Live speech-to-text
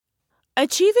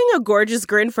Achieving a gorgeous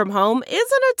grin from home isn't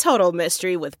a total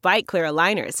mystery with Byte Clear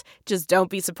aligners. Just don't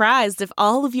be surprised if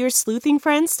all of your sleuthing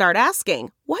friends start asking,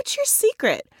 "What's your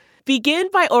secret?" Begin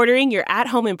by ordering your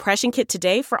at-home impression kit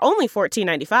today for only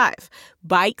 $14.95.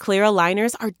 Byte Clear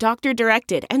aligners are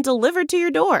doctor-directed and delivered to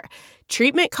your door.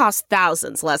 Treatment costs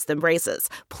thousands less than braces.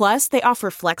 Plus, they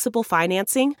offer flexible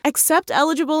financing, accept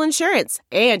eligible insurance,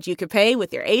 and you can pay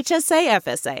with your HSA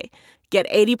FSA. Get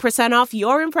 80% off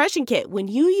your impression kit when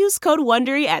you use code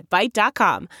WONDERY at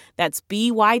Byte.com. That's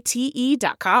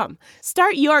BYTE.com.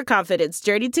 Start your confidence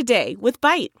journey today with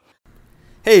Byte.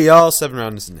 Hey y'all, 7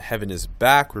 Rounds in Heaven is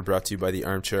back. We're brought to you by the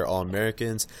Armchair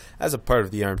All-Americans as a part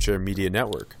of the Armchair Media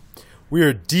Network. We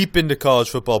are deep into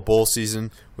college football bowl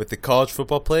season with the college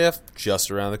football playoff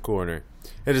just around the corner.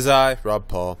 It is I, Rob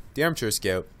Paul, the Armchair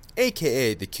Scout,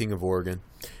 aka the King of Oregon,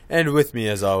 and with me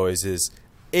as always is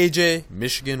AJ,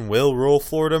 Michigan, will roll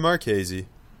Florida, Marchese.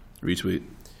 Retweet.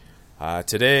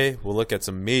 Today, we'll look at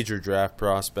some major draft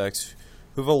prospects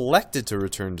who've elected to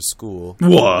return to school.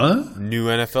 What? New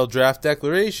NFL draft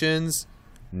declarations,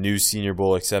 new Senior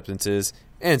Bowl acceptances,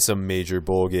 and some major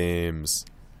bowl games.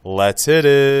 Let's hit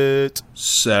it.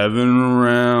 7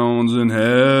 rounds in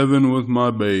heaven with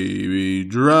my baby.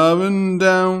 Driving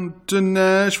down to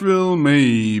Nashville,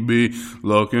 maybe.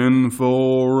 Looking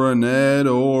for an Ed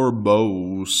or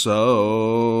Bosa.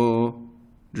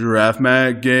 Draft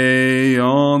Matt Gay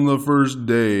on the first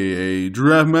day.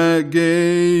 Draft Matt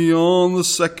Gay on the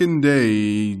second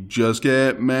day. Just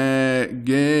get Matt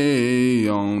Gay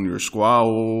on your squad.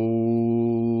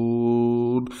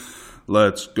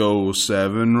 Let's go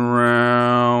 7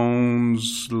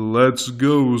 rounds. Let's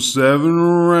go 7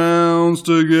 rounds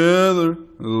together.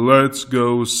 Let's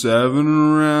go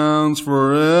 7 rounds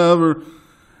forever.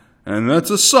 And that's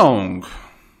a song.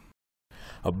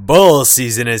 A bowl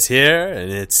season is here, and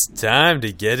it's time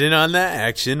to get in on the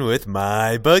action with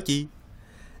MyBookie.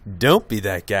 Don't be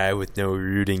that guy with no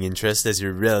rooting interest as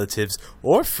your relatives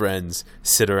or friends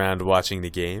sit around watching the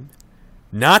game.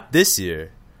 Not this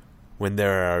year, when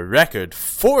there are a record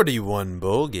 41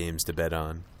 bowl games to bet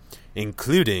on,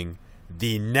 including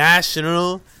the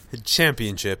National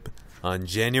Championship on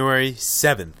January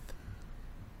 7th.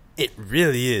 It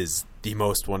really is the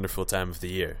most wonderful time of the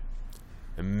year.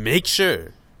 Make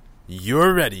sure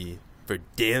you're ready for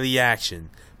daily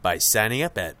action by signing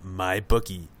up at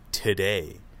MyBookie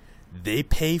today. They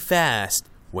pay fast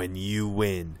when you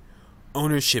win.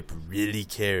 Ownership really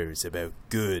cares about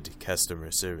good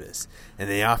customer service, and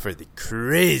they offer the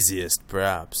craziest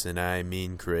props, and I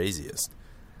mean craziest.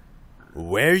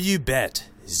 Where you bet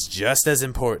is just as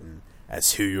important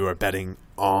as who you are betting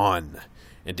on.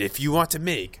 And if you want to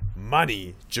make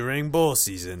money during bowl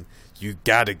season, you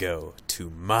gotta go to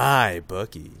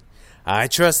MyBookie. I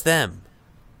trust them,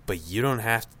 but you don't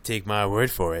have to take my word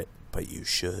for it, but you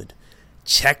should.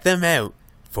 Check them out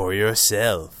for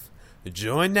yourself.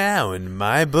 Join now and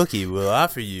MyBookie will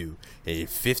offer you a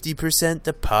 50%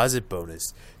 deposit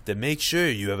bonus to make sure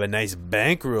you have a nice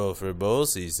bankroll for bowl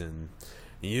season.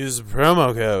 Use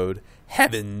promo code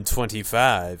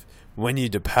HEAVEN25 when you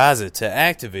deposit to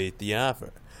activate the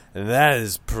offer. That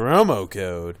is promo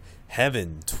code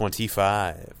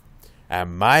HEAVEN25. At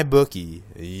MyBookie,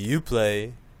 you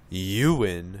play, you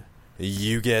win,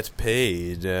 you get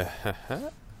paid.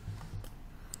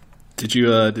 Did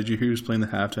you hear who's playing the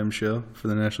halftime show for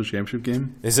the national championship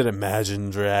game? Is it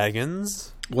Imagine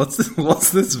Dragons? What's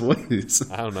this voice?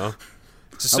 I don't know.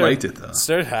 I liked it though.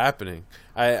 Start happening.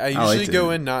 I usually go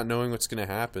in not knowing what's going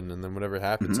to happen, and then whatever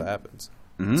happens, happens.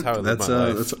 Mm-hmm. That's how I live my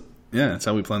life. That's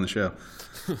how we plan the show.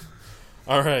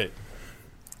 All right.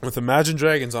 With Imagine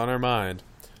Dragons on our mind.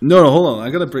 No, hold on.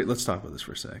 I gotta break. Let's talk about this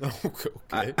for a sec. Okay.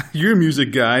 You're a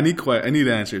music guy. I need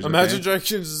answers. Imagine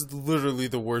Dragons is literally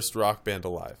the worst rock band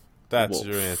alive. That's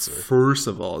your answer. First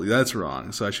of all, that's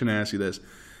wrong. So I shouldn't ask you this.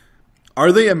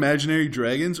 Are they imaginary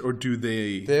dragons, or do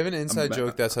they... They have an inside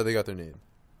joke. That's how they got their name.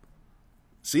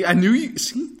 See, I knew you...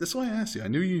 See, that's why I asked you. I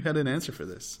knew you had an answer for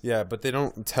this. Yeah, but they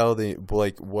don't tell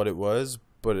what it was,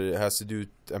 but it has to do...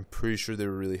 I'm pretty sure they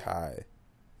were really high.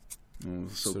 Oh,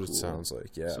 so cool. It sounds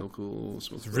like, yeah. So cool.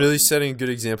 It's really setting a good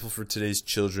example for today's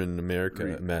children in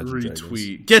America. Imagine Dragons.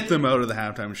 Retweet. Get them out of the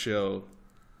halftime show.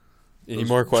 Any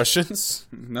more questions?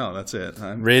 No, that's it.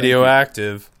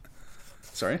 Radioactive.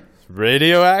 Sorry?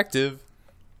 Radioactive.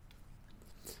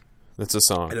 That's a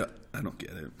song. I don't get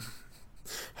it.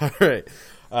 All right.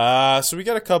 So we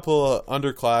got a couple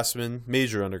underclassmen,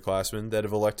 major underclassmen, that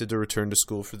have elected to return to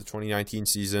school for the 2019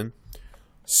 season.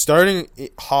 Starting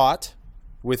hot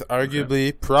with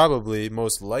arguably, probably,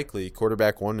 most likely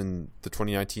quarterback one in the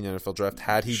 2019 NFL draft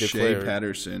had he declared. Shea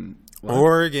Patterson. What?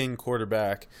 Oregon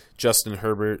quarterback Justin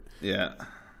Herbert. Yeah.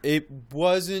 It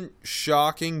wasn't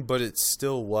shocking, but it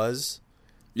still was.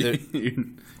 You're right,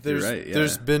 yeah.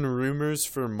 There's been rumors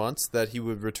for months that he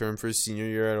would return for his senior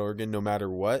year at Oregon no matter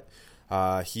what.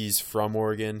 He's from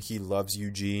Oregon. He loves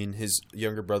Eugene. His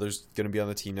younger brother's going to be on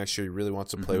the team next year. He really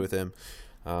wants to play with him.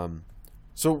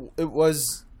 So it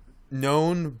was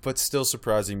known, but still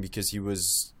surprising because he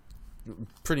was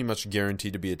pretty much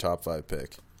guaranteed to be a top 5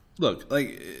 pick. Look,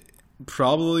 like,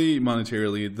 probably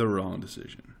monetarily the wrong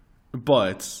decision.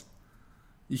 But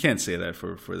you can't say that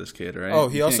for this kid, right? Oh,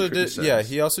 he You also can't did. criticize. Yeah,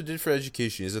 he also did for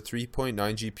education. He has a 3.9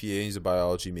 GPA. He's a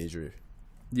biology major.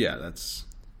 Yeah, that's...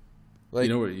 Like, you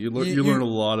know what? You learn a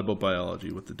lot about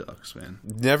biology with the Ducks, man.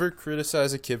 Never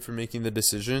criticize a kid for making the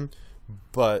decision,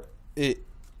 but it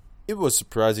was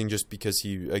surprising just because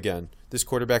this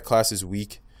quarterback class is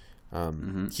weak.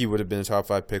 He would have been a top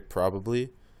 5 pick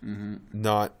probably.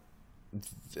 Not,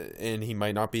 and he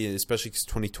might not be, especially because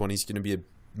 2020 is going to be a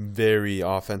very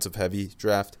offensive heavy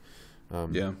draft.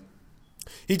 Yeah.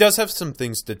 He does have some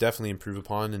things to definitely improve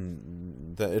upon,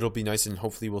 and that it'll be nice, and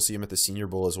hopefully we'll see him at the Senior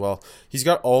Bowl as well. He's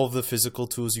got all of the physical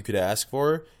tools you could ask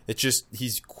for. It's just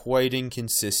he's quite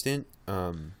inconsistent,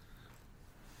 and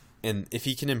if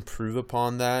he can improve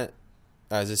upon that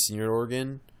as a senior at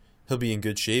Oregon, he'll be in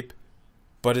good shape.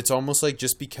 But it's almost like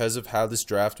just because of how this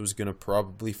draft was going to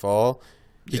probably fall,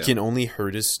 he can only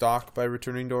hurt his stock by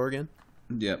returning to Oregon.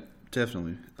 Yep,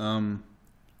 definitely.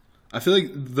 I feel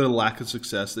like the lack of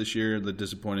success this year, the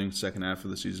disappointing second half of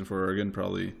the season for Oregon,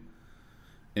 probably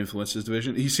influenced his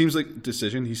division. He seems like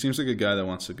a guy that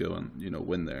wants to go and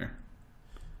win there.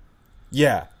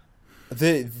 Yeah,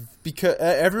 because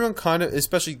everyone kind of,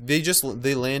 especially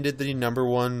they landed the number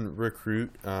 1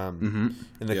 recruit in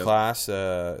the class.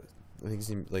 I think his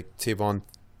name like Tavon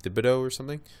Thibodeau or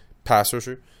something, pass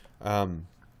rusher, and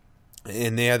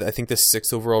they had I think the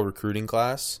 6th overall recruiting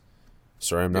class.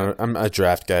 Sorry, I'm a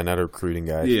draft guy, not a recruiting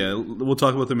guy. Yeah, we'll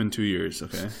talk about them in 2 years,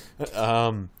 okay?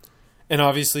 And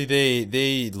obviously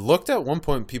they looked at one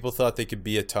point, people thought they could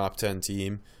be a top 10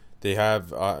 team. They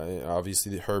have,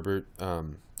 obviously, Herbert.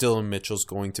 Dylan Mitchell's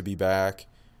going to be back.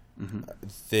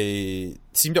 They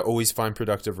seem to always find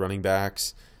productive running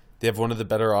backs. They have one of the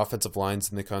better offensive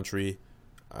lines in the country.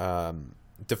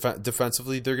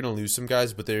 Defensively, they're going to lose some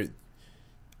guys, but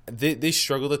they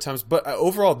struggled at times, but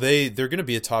overall they're going to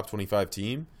be a top 25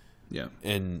 team. Yeah.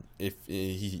 And if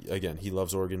he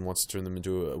loves Oregon, wants to turn them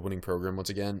into a winning program once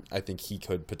again, I think he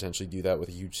could potentially do that with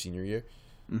a huge senior year.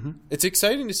 It's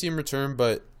exciting to see him return,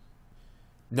 but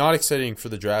not exciting for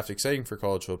the draft, exciting for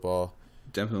college football.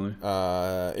 Definitely.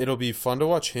 It'll be fun to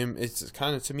watch him. It's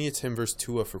kind of, to me, it's him versus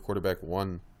Tua for quarterback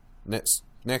 1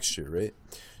 next year, right?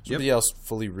 Somebody else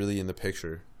fully really in the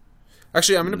picture.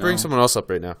 Actually, I'm going to bring someone else up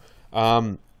right now.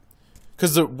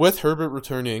 Because with Herbert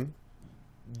returning,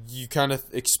 you kind of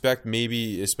expect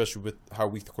maybe, especially with how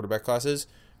weak the quarterback class is,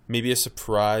 maybe a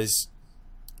surprise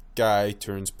guy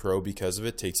turns pro because of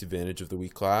it, takes advantage of the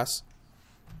weak class.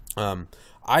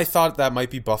 I thought that might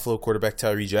be Buffalo quarterback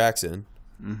Tyree Jackson,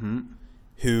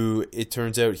 who it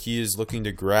turns out he is looking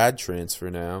to grad transfer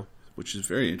now. Which is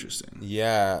very interesting.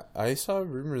 Yeah, I saw a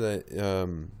rumor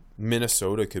that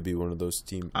Minnesota could be one of those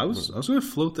teams. I was going to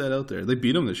float that out there. They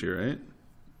beat them this year, right?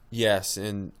 Yes,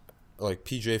 and like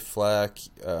PJ Fleck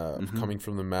coming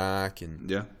from the MAC,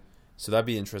 and so that'd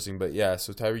be interesting. But yeah,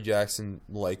 so Tyree Jackson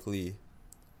likely,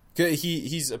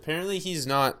 he's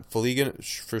not fully gonna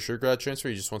for sure grad transfer.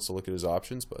 He just wants to look at his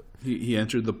options, but he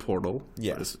entered the portal.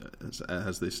 Yes,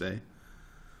 as they say.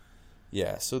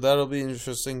 Yeah, so that'll be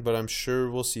interesting. But I'm sure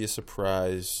we'll see a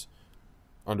surprise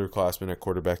underclassmen at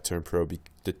quarterback turn pro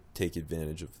to take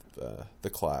advantage of the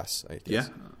class, I guess.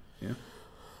 Yeah.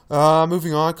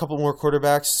 Moving on, a couple more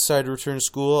quarterbacks decided to return to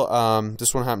school.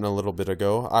 This one happened a little bit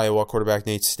ago. Iowa quarterback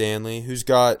Nate Stanley, who's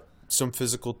got some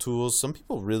physical tools. Some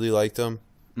people really liked him.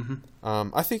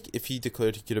 I think if he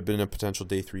declared, he could have been a potential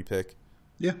day 3 pick.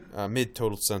 Yeah. Made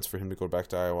total sense for him to go back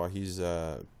to Iowa. He's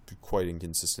quite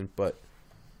inconsistent, but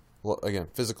again,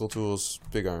 physical tools,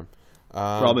 big arm.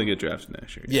 Probably get drafted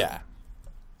next year.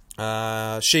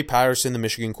 Yeah. Shea Patterson, the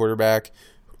Michigan quarterback,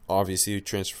 obviously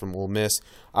transferred from Ole Miss.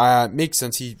 Makes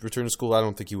sense. He returned to school. I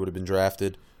don't think he would have been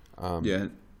drafted.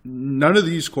 None of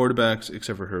these quarterbacks,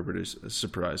 except for Herbert, is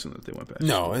surprising that they went back.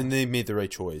 No, and they made the right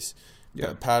choice. Yeah.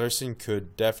 But Patterson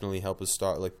could definitely help us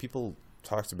start. Like, people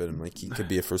talked about him like he could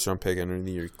be a first-round pick entering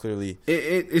the year. Clearly,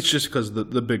 it's just because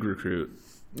the big recruit.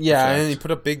 Yeah, and he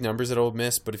put up big numbers at Ole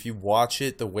Miss, but if you watch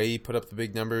it, the way he put up the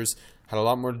big numbers had a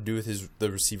lot more to do with the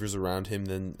receivers around him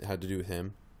than it had to do with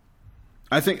him.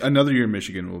 I think another year in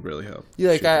Michigan will really help. Yeah,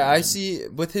 like I see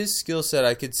with his skill set,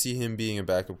 I could see him being a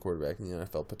backup quarterback in the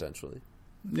NFL potentially.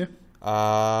 Yeah.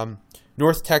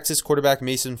 North Texas quarterback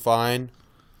Mason Fine,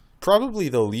 probably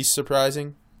the least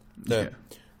surprising.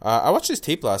 I watched his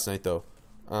tape last night though.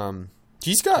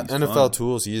 He's got NFL fun.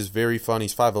 Tools. He is very fun.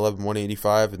 He's 5'11",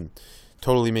 185, and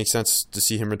totally makes sense to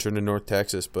see him return to North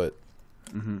Texas. But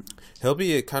he'll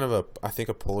be a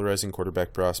polarizing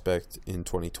quarterback prospect in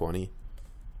 2020.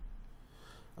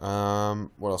 What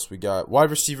else we got?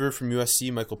 Wide receiver from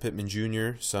USC, Michael Pittman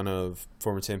Jr., son of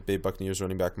former Tampa Bay Buccaneers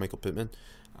running back Michael Pittman,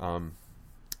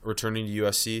 returning to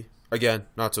USC. Again,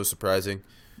 not so surprising.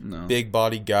 No. Big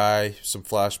body guy, some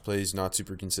flash plays, not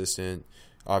super consistent.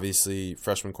 Obviously,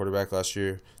 freshman quarterback last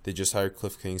year. They just hired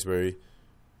Cliff Kingsbury.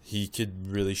 He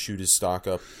could really shoot his stock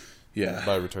up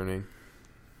by returning.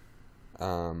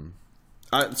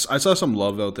 I saw some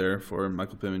love out there for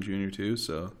Michael Pittman Jr. too.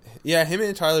 So yeah, him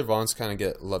and Tyler Vaughns kind of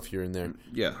get love here and there.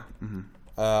 Yeah,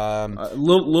 a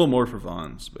little more for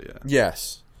Vaughns, but yeah.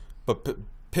 Yes, but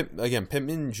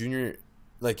Pittman Jr.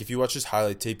 Like if you watch his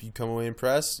highlight tape, you come away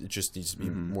impressed. It just needs to be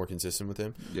more consistent with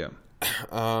him. Yeah.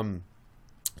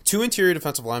 2 interior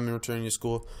defensive linemen returning to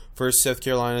school. First, South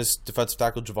Carolina's defensive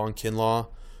tackle Javon Kinlaw,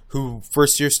 who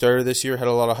first year starter this year, had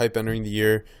a lot of hype entering the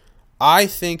year. I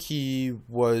think he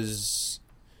was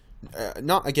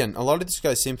not, again, a lot of these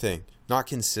guys, same thing. Not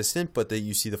consistent, but that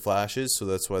you see the flashes, so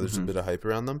that's why there's a bit of hype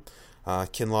around them.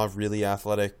 Kinlaw, really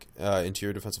athletic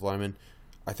interior defensive lineman.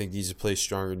 I think needs to play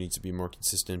stronger, needs to be more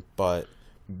consistent, but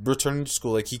returning to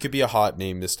school, like he could be a hot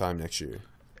name this time next year.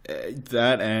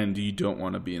 That, and you don't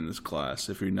want to be in this class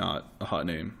if you're not a hot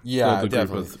name. Yeah, the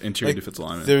definitely. Group of interior defensive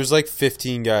linemen. There's like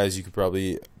 15 guys you could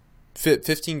probably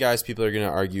 15 guys people are going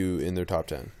to argue in their top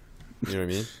 10. You know what I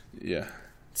mean? Yeah.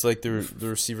 It's like the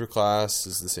receiver class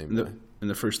is the same way. In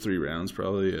the first 3 rounds,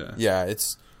 probably, yeah. Yeah,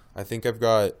 I think I've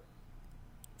got,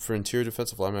 for interior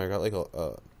defensive lineman, I got like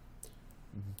a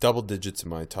double digits in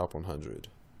my top 100.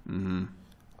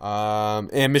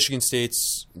 And Michigan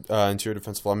State's interior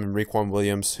defensive lineman, Raekwon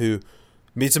Williams, who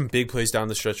made some big plays down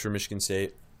the stretch for Michigan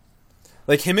State.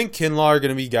 Like him and Kinlaw are going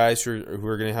to be guys who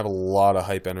are going to have a lot of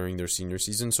hype entering their senior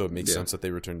season, so it makes sense that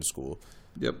they return to school.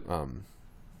 Yep.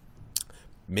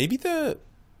 Maybe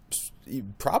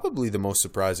probably the most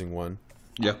surprising one.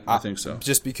 Yeah, I think so.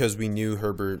 Just because we knew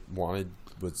Herbert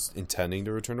was intending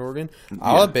to return to Oregon.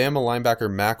 Alabama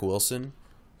linebacker Mack Wilson,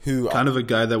 who kind of a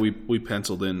guy that we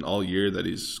penciled in all year that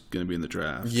he's going to be in the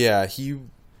draft. Yeah, he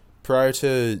prior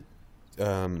to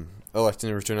electing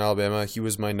to return to Alabama, he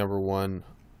was my number 1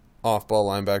 off-ball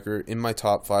linebacker in my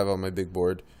top 5 on my big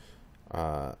board.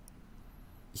 I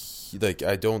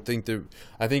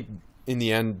think in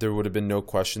the end there would have been no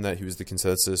question that he was the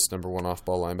consensus number 1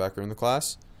 off-ball linebacker in the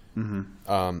class.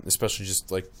 Especially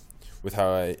just like with how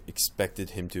I expected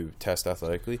him to test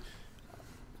athletically.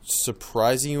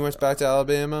 Surprising he went back to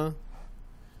Alabama,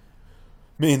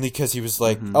 mainly because he was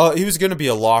like, he was going to be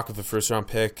a lock of the first-round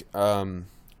pick.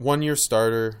 1-year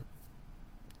starter,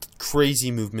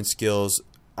 crazy movement skills,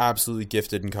 absolutely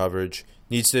gifted in coverage.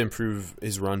 Needs to improve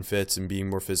his run fits and being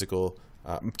more physical,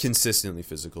 consistently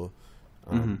physical.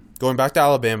 Going back to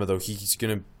Alabama, though, he's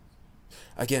going to...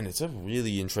 Again, it's a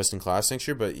really interesting class next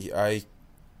year, but I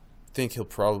think he'll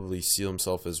probably seal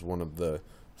himself as one of the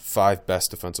 5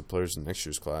 best defensive players in next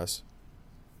year's class.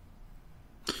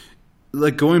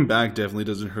 Like, going back definitely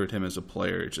doesn't hurt him as a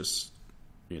player. Just,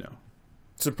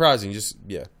 surprising, just,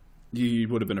 yeah. He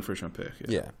would have been a first-round pick.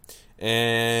 Yeah.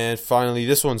 And finally,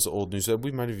 this one's old news.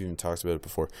 We might have even talked about it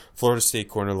before. Florida State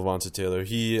corner Levonta Taylor.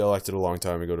 He elected a long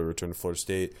time ago to return to Florida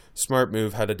State. Smart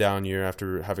move. Had a down year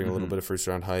after having a little bit of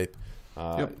first-round hype.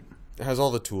 Has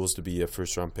all the tools to be a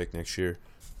first-round pick next year.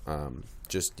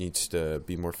 Just needs to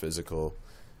be more physical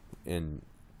and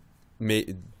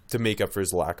to make up for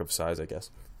his lack of size, I guess.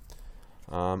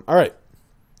 All right.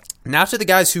 Now to the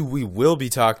guys who we will be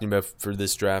talking about for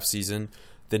this draft season.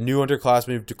 The new underclassmen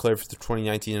we've declared for the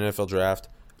 2019 NFL Draft.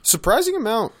 Surprising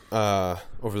amount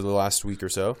over the last week or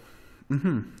so.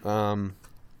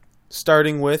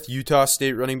 Starting with Utah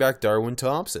State running back Darwin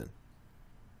Thompson.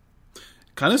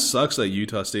 Kind of sucks that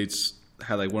Utah State's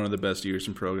had like one of the best years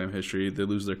in program history. They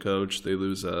lose their coach. They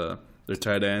lose their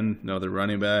tight end. No, their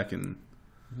running back. And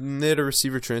they had a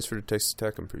receiver transfer to Texas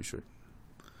Tech, I'm pretty sure.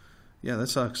 Yeah, that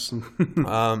sucks.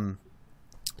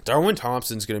 Darwin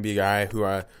Thompson's going to be a guy who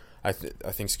I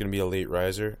think is going to be a late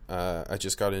riser. I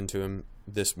just got into him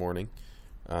this morning.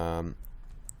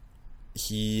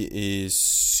 He is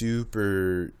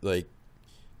super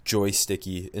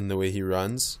joysticky in the way he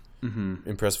runs.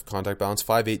 Impressive contact balance.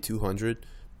 5'8", 200.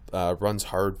 Runs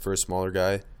hard for a smaller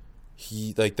guy.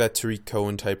 He that Tariq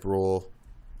Cohen type role.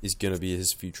 is going to be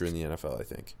his future in the NFL, I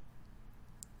think.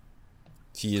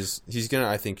 He's going to,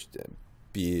 I think,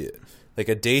 be like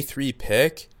a day 3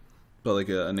 pick. But like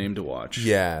a name to watch.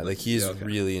 Yeah, like he's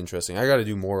really interesting. I got to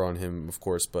do more on him, of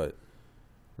course, but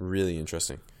really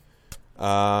interesting.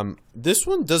 This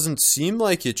one doesn't seem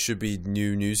like it should be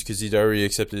new news because he'd already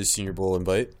accepted his Senior Bowl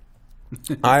invite.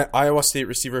 Iowa State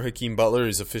receiver Hakeem Butler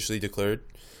is officially declared.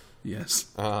 Yes.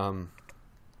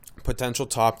 Potential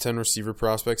top 10 receiver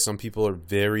prospect. Some people are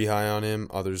very high on him,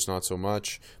 others not so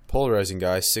much. Polarizing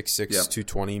guy, 6'6",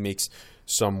 220, makes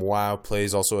some wow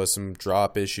plays, also has some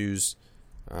drop issues.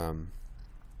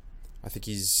 I think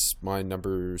he's my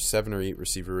number 7 or 8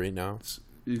 receiver right now. It's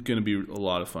going to be a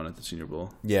lot of fun at the Senior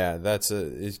Bowl. Yeah, it's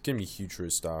going to be huge for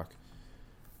his stock.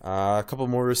 A couple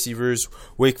more receivers.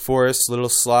 Wake Forest, little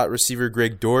slot receiver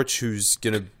Greg Dortch, who's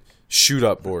going to shoot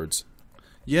up boards.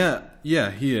 Yeah,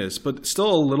 he is. But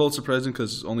still a little surprising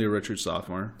because it's only a redshirt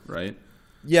sophomore, right?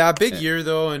 Yeah, big year,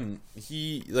 though, and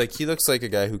he looks like a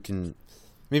guy who can,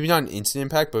 maybe not an instant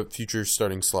impact, but future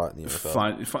starting slot in the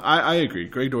NFL. Fine. I agree.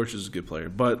 Greg Dortch is a good player.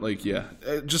 But,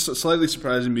 just slightly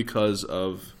surprising because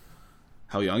of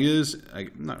how young he is.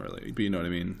 Not really, but you know what I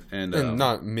mean. And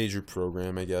not major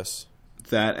program, I guess.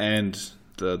 That and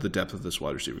the depth of this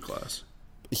wide receiver class.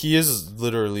 He is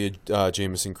literally a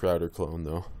Jamison Crowder clone,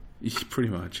 though. Pretty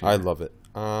much. Yeah. I love it.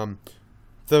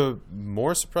 The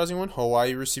more surprising one,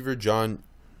 Hawaii receiver John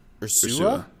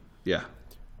Ursua. Yeah.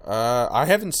 I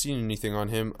haven't seen anything on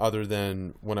him other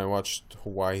than when I watched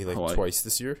Hawaii twice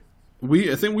this year.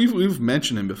 I think we've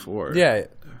mentioned him before. Yeah.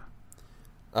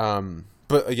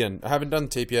 But again, I haven't done the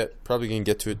tape yet. Probably gonna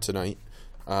get to it tonight.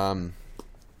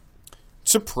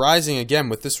 Surprising again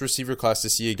with this receiver class to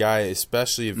see a guy,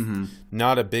 especially if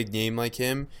not a big name like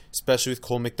him, especially with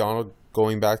Cole McDonald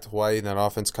going back to Hawaii, and that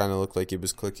offense kind of looked like it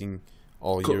was clicking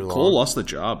all year long. Cole lost the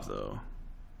job though,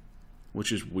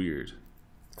 which is weird.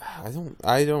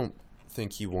 I don't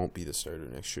think he won't be the starter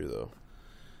next year though.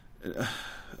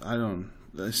 I don't.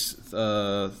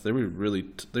 They were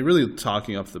really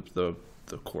talking up the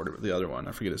quarter, the other one.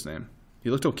 I forget his name. He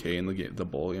looked okay in the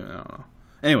bowl game. I don't know.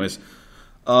 Anyways,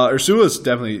 Ursua's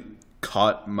definitely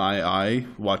caught my eye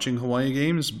watching Hawaii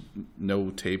games. No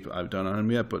tape I've done on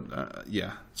him yet, but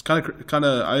yeah, it's kind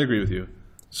of. I agree with you.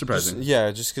 Surprising.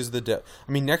 Just because the depth.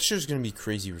 I mean, next year's going to be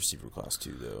crazy receiver class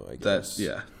too, though. I guess.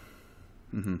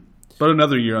 But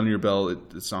another year on your belt,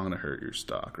 it's not going to hurt your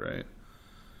stock, right?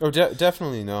 Oh,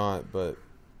 definitely not. But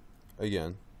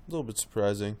again, a little bit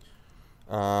surprising.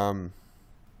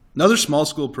 Another small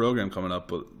school program coming up,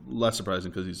 but less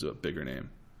surprising because he's a bigger name.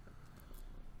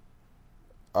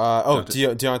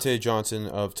 Deontay Johnson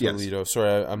of Toledo. Yes.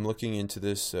 Sorry, I'm looking into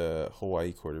this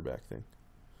Hawaii quarterback thing.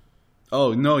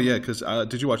 Oh, no, yeah, because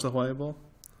did you watch the Hawaii Bowl?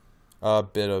 A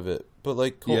bit of it.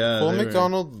 But, Cole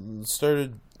McDonald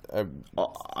started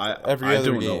every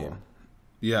other game. Know.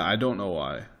 Yeah, I don't know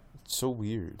why. It's so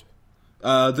weird.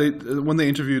 When they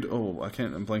interviewed... I'm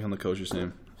blanking on the coach's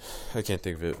name. I can't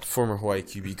think of it. Former Hawaii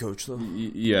QB coach, though.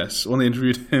 Yes. When they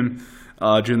interviewed him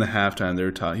during the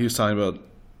halftime, he was talking about,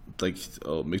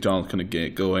 McDonald couldn't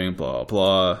get going, blah,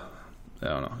 blah. I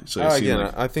don't know. So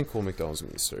I think Cole McDonald's going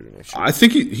to be starting next year. I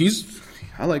think he's...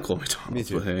 I like Cole McDonald. Me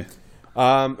too. But hey.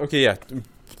 Okay, yeah.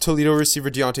 Toledo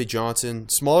receiver Deontay Johnson.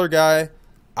 Smaller guy.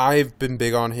 I've been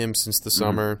big on him since the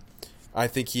summer. I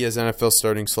think he has NFL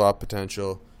starting slot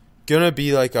potential. Gonna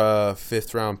be like a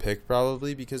 5th-round pick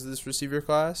probably because of this receiver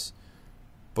class.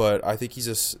 But I think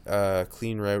he's a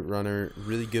clean route runner.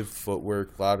 Really good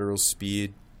footwork, lateral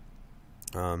speed.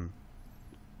 I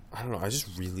don't know. I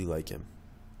just really like him.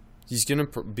 He's going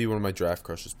to be one of my draft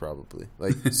crushes probably.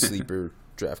 Sleeper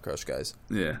draft crush guys.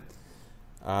 Yeah.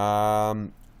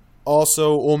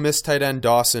 Also, Ole Miss tight end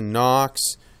Dawson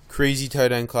Knox. Crazy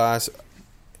tight end class.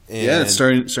 And it's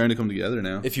starting to come together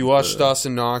now. If you watch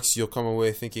Dawson Knox, you'll come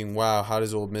away thinking, wow, how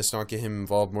does Ole Miss not get him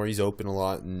involved more? He's open a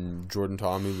lot, and Jordan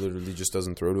Ta'amu literally just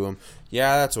doesn't throw to him.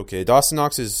 Yeah, that's okay. Dawson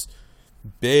Knox is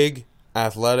big,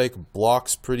 athletic,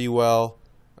 blocks pretty well.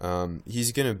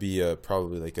 He's going to be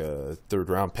probably a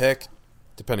 3rd-round pick,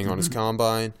 depending on his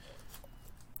combine.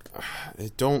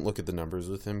 Don't look at the numbers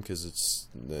with him because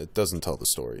it doesn't tell the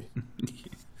story.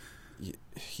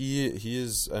 He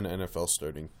is an NFL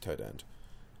starting tight end.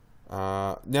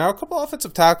 Now, a couple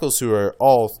offensive tackles who are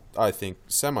all, I think,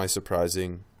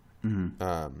 semi-surprising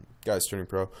guys turning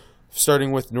pro.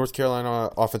 Starting with North Carolina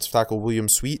offensive tackle William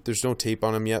Sweet. There's no tape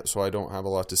on him yet, so I don't have a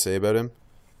lot to say about him.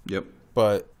 Yep.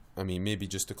 But, I mean, maybe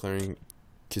just declaring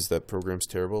because that program's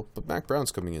terrible. But Mac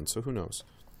Brown's coming in, so who knows?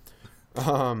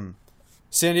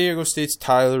 San Diego State's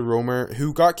Tyler Romer,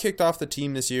 who got kicked off the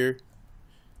team this year,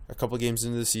 a couple games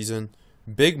into the season.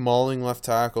 Big mauling left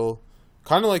tackle.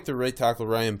 Kind of like the right tackle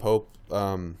Ryan Pope.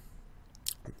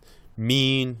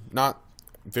 Mean, not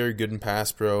very good in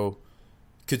pass pro.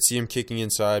 Could see him kicking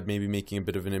inside, maybe making a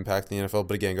bit of an impact in the NFL.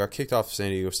 But again, got kicked off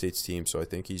San Diego State's team, so I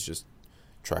think he's just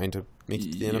trying to make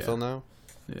it to the NFL now.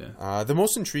 Yeah. The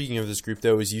most intriguing of this group,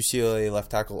 though, is UCLA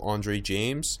left tackle Andre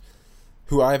James,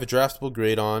 who I have a draftable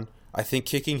grade on. I think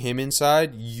kicking him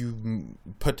inside,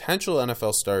 potential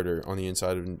NFL starter on the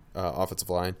inside of offensive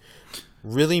line.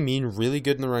 Really mean, really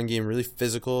good in the run game, really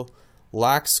physical,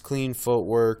 lacks clean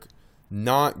footwork,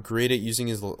 not great at using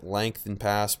his length in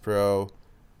pass pro,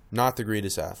 not the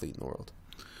greatest athlete in the world.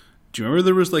 Do you remember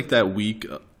there was like that week,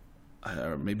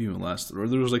 or maybe even last, or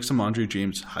there was like some Andre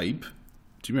James hype?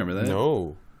 Do you remember that?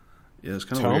 No. Yeah, it's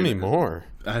kind of Tell weird. me more.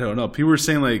 I don't know. People were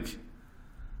saying like,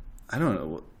 I don't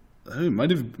know. It might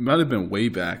have been way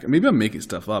back. Maybe I'm making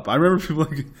stuff up. I remember people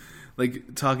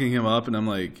like talking him up, and I'm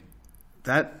like,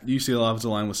 that UCLA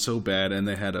offensive line was so bad, and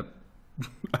they had a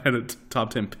top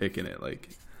 10 pick in it. Like,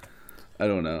 I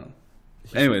don't know.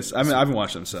 Anyways, I haven't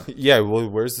watched them, so Yeah, well,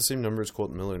 where's the same number as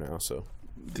Colton Miller now? So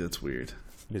that's weird.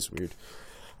 it is weird.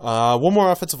 One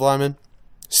more offensive lineman,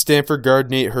 Stanford guard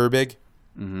Nate Herbig.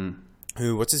 Mm-hmm.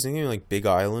 Who? What's his name? Like Big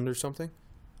Island or something?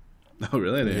 Oh,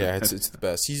 really? Yeah, it's the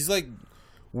best. He's like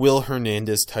Will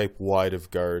Hernandez type wide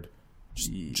of guard,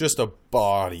 just a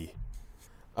body.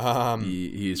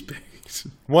 He is big.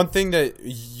 One thing that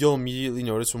you'll immediately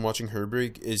notice when watching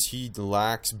Herbig is he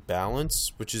lacks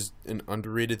balance, which is an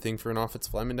underrated thing for an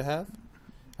offensive lineman to have.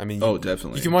 I mean,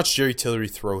 Definitely. You can watch Jerry Tillery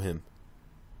throw him.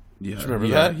 Yeah, Do you remember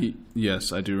that?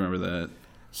 Yes, I do remember that.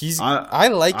 He's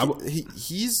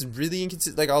really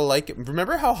inconsistent. Like I like him.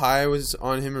 Remember how high I was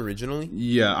on him originally?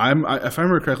 Yeah, if I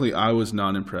remember correctly, I was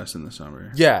not impressed in the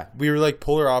summer. Yeah, we were like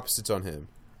polar opposites on him.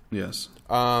 Yes.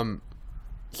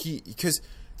 Because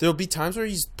there'll be times where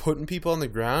he's putting people on the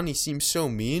ground. He seems so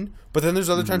mean, but then there's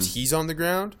other times he's on the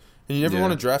ground, and you never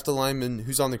want to draft a lineman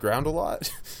who's on the ground a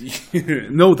lot.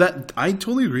 No, that I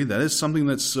totally agree. That is something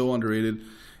that's so underrated,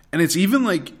 and it's even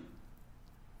like.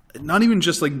 Not even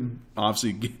just like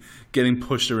obviously getting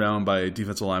pushed around by a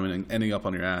defensive lineman and ending up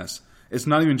on your ass. It's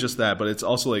not even just that, but it's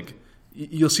also like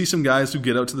you'll see some guys who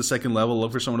get out to the second level,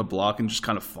 look for someone to block, and just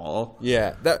kind of fall.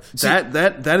 Yeah,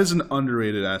 that is an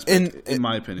underrated aspect in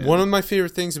my opinion. One of my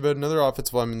favorite things about another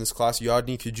offensive lineman in this class,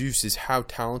 Yodny Kajus, is how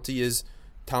talented he is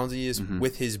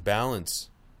with his balance.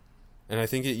 And I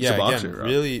think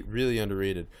really, really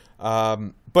underrated.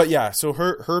 But yeah, so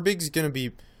Herbig's gonna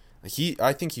be.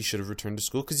 I think he should have returned to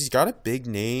school because he's got a big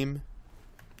name.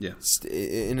 Yeah.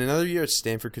 In another year at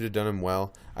Stanford, could have done him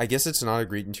well. I guess it's not a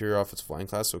great interior offensive line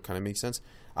class, so it kind of makes sense.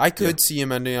 I could see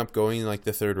him ending up going in like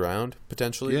the third round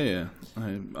potentially. Yeah.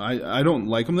 I don't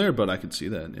like him there, but I could see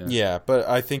that. Yeah. Yeah, but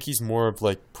I think he's more of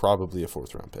like probably a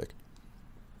fourth round pick.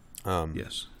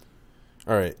 Yes.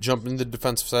 All right, jumping to the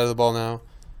defensive side of the ball now.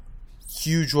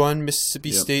 Huge one,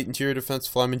 Mississippi State interior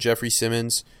defensive lineman Jeffrey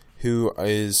Simmons, who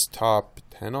is top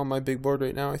 10 on my big board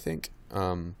right now, I think.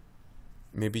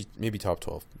 Maybe top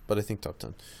 12, but I think top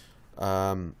 10.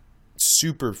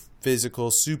 Super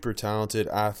physical, super talented,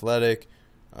 athletic.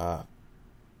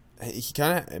 He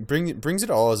kind of brings it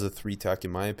all as a 3-tech,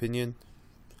 in my opinion.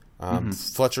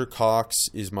 Fletcher Cox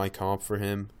is my comp for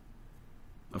him.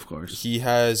 Of course. He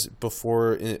has,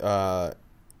 before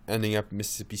ending up at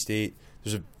Mississippi State,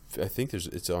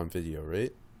 it's on video,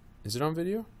 right? Is it on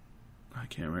video? I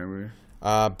can't remember.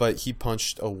 But he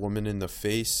punched a woman in the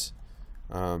face.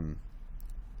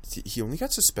 He only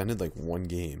got suspended like one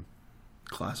game.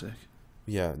 Classic.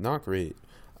 Yeah, not great.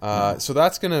 So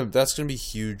that's gonna be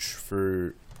huge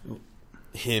for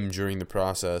him during the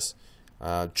process.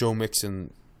 Joe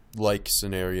Mixon like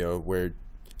scenario where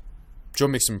Joe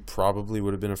Mixon probably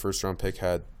would have been a first round pick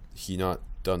had he not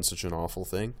done such an awful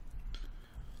thing.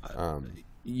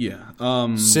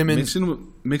 Yeah. Simmons.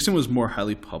 Mixon was more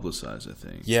highly publicized, I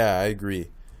think. Yeah, I agree.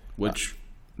 Which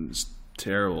is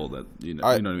terrible. That you know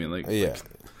what I mean. Like, yeah.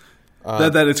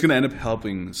 That it's going to end up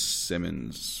helping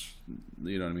Simmons.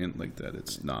 You know what I mean? Like that.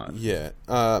 It's not. Yeah.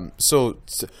 So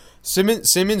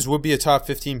Simmons would be a top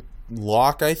 15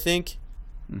 lock, I think.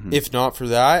 If not for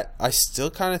that, I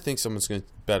still kind of think someone's going to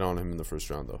bet on him in the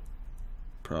first round, though.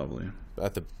 Probably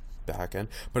at the back end.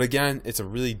 But again, it's a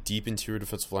really deep interior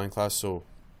defensive line class, so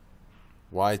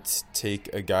why take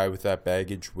a guy with that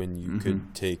baggage when you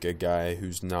could take a guy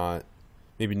who's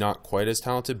maybe not quite as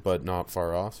talented, but not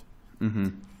far off?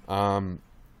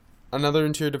 Another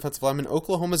interior defensive lineman,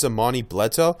 Oklahoma's Amani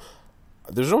Bledsoe.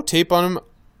 There's no tape on him.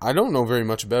 I don't know very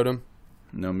much about him.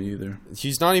 No, me either.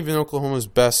 He's not even Oklahoma's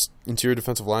best interior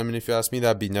defensive lineman, if you ask me.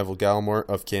 That'd be Neville Gallimore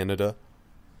of Canada.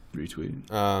 Retweet.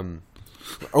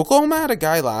 Oklahoma had a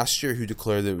guy last year who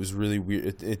declared that it was really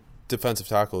weird. defensive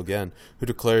tackle again, who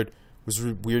declared was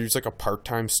weird. He was like a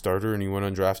part-time starter, and he went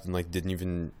undrafted and like didn't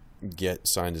even get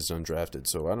signed as undrafted.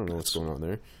 So I don't know what's going on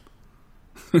there.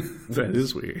 That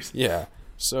is weird. Yeah.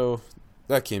 So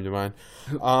that came to mind.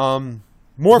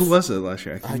 Who was it last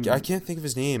year? I can't think of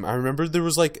his name. I remember there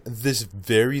was like this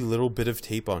very little bit of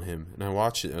tape on him, and I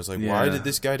watched it. And I was like, why did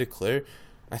this guy declare?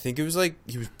 I think it was like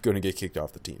he was going to get kicked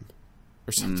off the team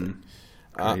or something.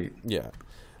 Yeah.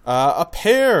 A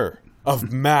pair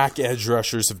of MAC edge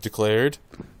rushers have declared.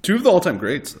 2 of the all-time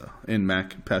greats, though, in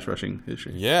MAC pass rushing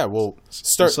history. Yeah, well,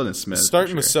 Sutton Smith.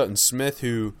 Starting with Sutton Smith,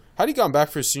 who, had he gone back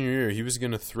for his senior year, he was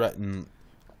going to threaten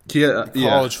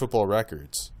college football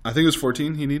records. I think it was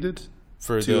 14 he needed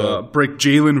to break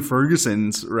Jalen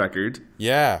Ferguson's record.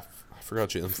 Yeah, I forgot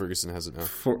Jalen Ferguson has it now.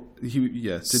 Did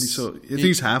he? So I think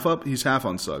he's half up. He's half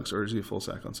on Suggs, or is he a full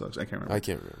sack on Suggs? I can't remember. I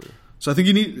can't remember. So I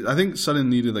think Sutton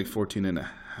needed like 14 and a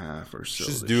half or so.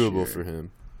 Which is doable for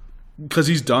him. Because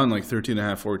he's done like 13 and a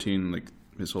half, 14 like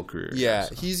his whole career. Yeah,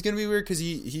 so. He's going to be weird because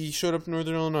he showed up in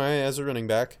Northern Illinois as a running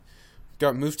back,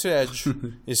 got moved to edge,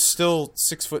 is still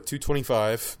 6 foot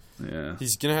 225. Yeah.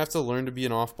 He's going to have to learn to be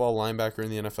an off-ball linebacker in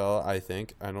the NFL, I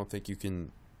think. I don't think you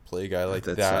can play a guy like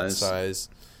that size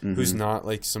who's not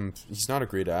like he's not a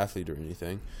great athlete or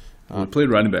anything. We played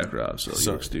running back, Rob, so he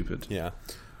looks stupid. Yeah.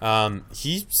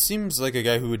 He seems like a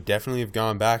guy who would definitely have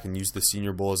gone back and used the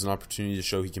Senior Bowl as an opportunity to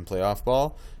show he can play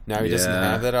off-ball. Now he doesn't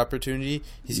have that opportunity.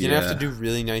 He's going to have to do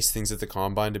really nice things at the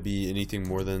Combine to be anything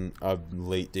more than a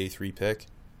late day 3 pick.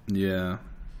 Yeah.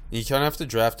 You kind of have to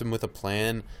draft him with a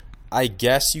plan. I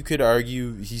guess you could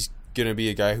argue he's going to be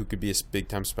a guy who could be a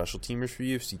big-time special teamer for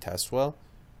you if he tests well.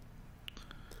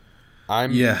 I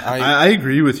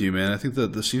agree with you, man. I think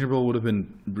that the Senior Bowl would have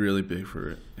been really big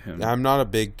for him. I'm not a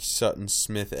big Sutton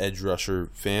Smith edge rusher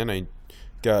fan. I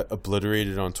got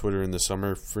obliterated on Twitter in the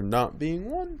summer for not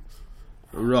being one.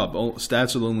 Rob,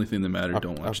 stats are the only thing that matter.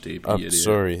 Don't watch tape.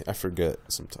 Sorry, I forget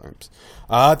sometimes.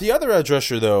 The other edge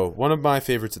rusher, though, one of my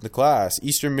favorites in the class,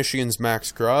 Eastern Michigan's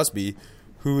Max Crosby,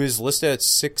 who is listed at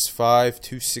 6'5",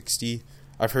 260.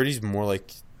 I've heard he's more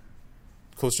like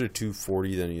closer to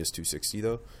 240 than he is 260,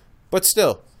 though. But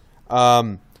still,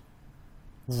 raw.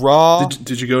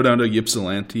 Did you go down to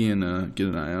Ypsilanti and get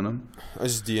an eye on him? I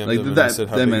just DM'd him and I said,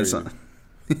 how big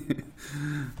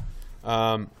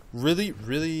are you? Really,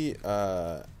 really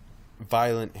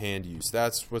violent hand use.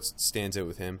 That's what stands out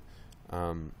with him.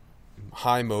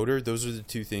 High motor. Those are the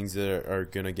two things that are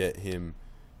going to get him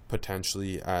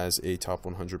potentially as a top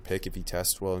 100 pick if he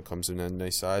tests well and comes in at a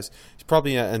nice size. He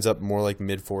probably ends up more like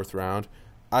mid-4th round.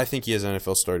 I think he has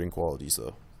NFL starting qualities,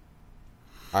 though.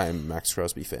 I am a Max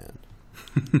Crosby fan.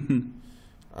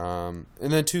 And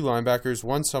then 2 linebackers.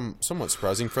 One somewhat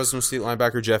surprising. Fresno State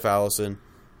linebacker Jeff Allison,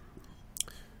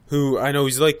 who I know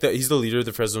he's the leader of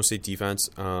the Fresno State defense.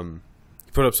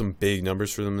 He put up some big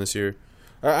numbers for them this year.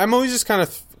 I'm always just kind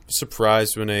of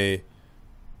surprised when a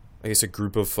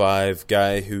group of 5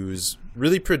 guy who's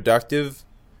really productive,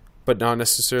 but not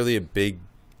necessarily a big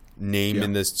name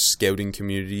in the scouting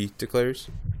community declares.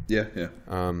 Yeah.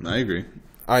 I agree.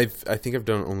 I think I've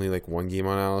done only like 1 game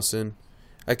on Allison.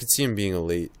 I could see him being a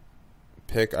late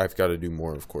pick. I've got to do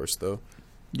more, of course, though.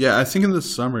 Yeah, I think in the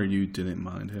summer you didn't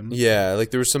mind him. Yeah,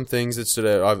 like there were some things that stood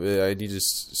out. I need to,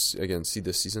 again, see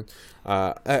this season.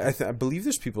 I believe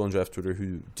there's people on draft Twitter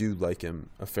who do like him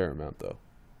a fair amount, though.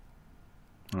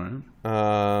 All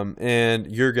right. And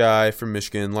your guy from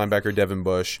Michigan, linebacker Devin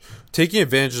Bush, taking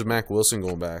advantage of Mack Wilson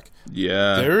going back.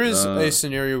 Yeah. There is a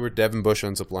scenario where Devin Bush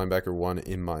ends up linebacker 1,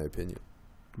 in my opinion.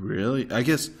 Really? I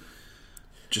guess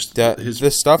just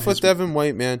the stuff with Devin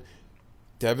White, man.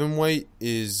 Devin White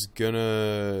is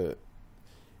gonna.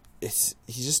 He's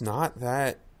just not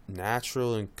that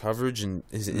natural in coverage, and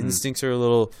his instincts are a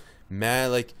little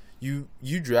mad. Like you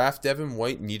draft Devin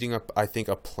White needing I think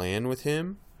a plan with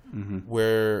him,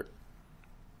 where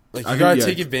like you gotta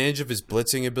take advantage of his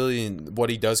blitzing ability and what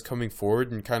he does coming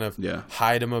forward, and kind of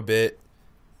hide him a bit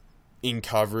in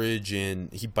coverage,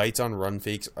 and he bites on run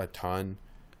fakes a ton.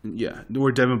 Yeah,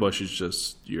 where Devin Bush is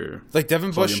just your like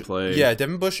Devin Bush. Play. Yeah,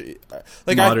 Devin Bush.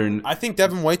 Like modern. I think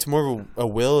Devin White's more of a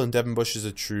will, and Devin Bush is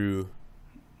a true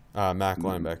MAC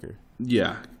linebacker.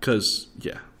 Yeah,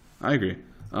 I agree.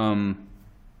 Devin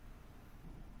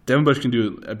Bush can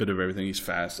do a bit of everything. He's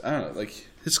fast. I don't know, like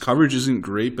his coverage isn't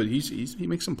great, but he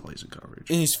makes some plays in coverage.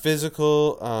 And he's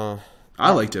physical.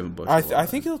 I like Devin Bush. I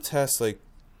think he'll test like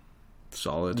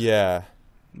solid. Yeah.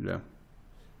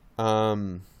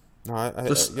 No,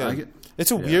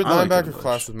 it's a weird linebacker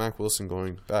class with Mack Wilson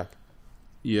going back.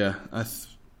 Yeah,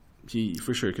 he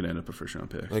for sure could end up a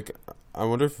first-round pick. Like, I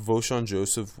wonder if Voshon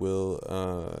Joseph will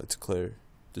declare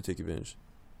to take advantage.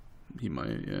 He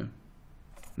might, yeah.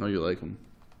 No, you like him.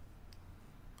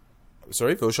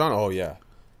 Sorry, Voshon? Oh, yeah.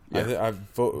 Yeah.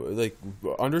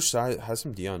 Undersized, has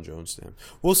some Deion Jones to him.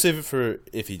 We'll save it for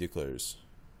if he declares.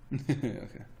 Okay.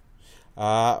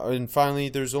 And finally,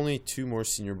 there's only 2 more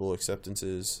Senior Bowl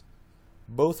acceptances.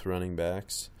 Both running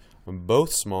backs.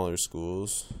 Both smaller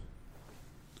schools.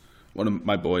 One of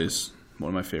my boys, one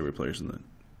of my favorite players in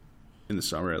the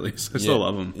summer, at least. I still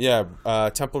love him. Yeah,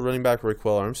 Temple running back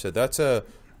Raquel Armstead.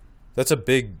 That's a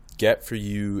big get for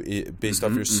you based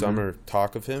off your summer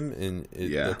talk of him and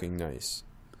it looking nice.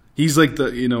 He's like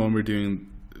when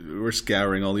we're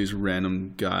scouring all these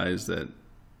random guys that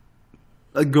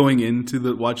going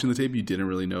into watching the tape, you didn't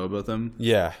really know about them.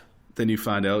 Yeah. Then you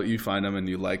find them and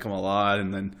you like them a lot.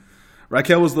 And then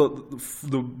Raquel was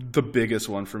the biggest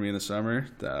one for me in the summer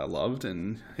that I loved.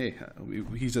 And hey,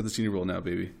 he's at the Senior Bowl now,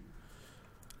 baby.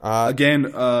 Again,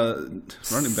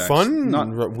 running backs.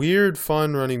 Weird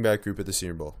fun running back group at the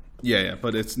Senior Bowl. Yeah,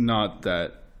 but it's not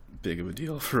that big of a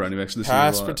deal for running backs.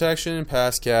 Pass protection and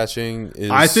pass catching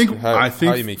is I think how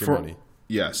you make your money.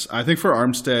 Yes, I think for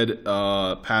Armstead,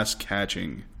 pass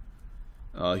catching,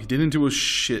 he didn't do a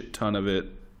shit ton of it.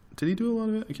 Did he do a lot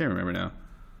of it? I can't remember now.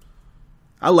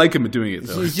 I like him at doing it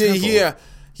though. Yeah.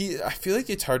 I feel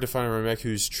like it's hard to find a running back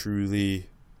who's truly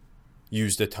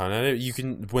used a ton at it. You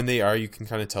can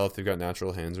kind of tell if they've got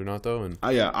natural hands or not though. And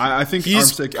I think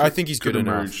Armstead he's good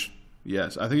enough.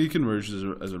 Yes, I think he can emerge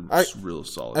as a real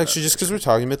solid. Actually, just because we're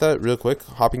talking about that real quick,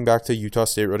 hopping back to Utah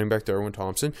State running back Darwin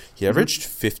Thompson, he averaged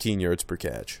 15 yards per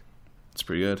catch. That's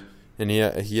pretty good. And he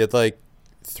had like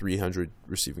 300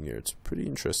 receiving yards. Pretty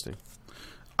interesting.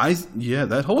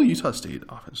 That whole Utah State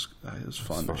offense is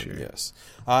fun this year. Yes.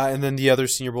 And then the other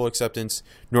Senior Bowl acceptance,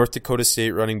 North Dakota State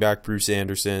running back Bruce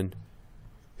Anderson,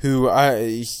 who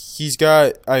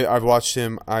I've watched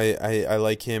him. I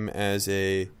like him as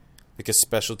a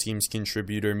special teams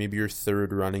contributor, maybe your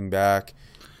third running back.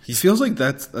 He feels like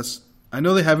that's. I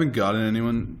know they haven't gotten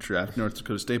anyone drafted North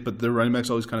Dakota State, but their running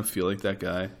backs always kind of feel like that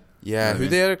guy. Yeah, who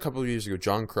they had a couple of years ago,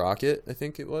 John Crockett, I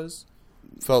think it was.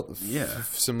 Felt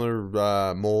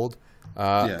similar mold.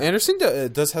 Anderson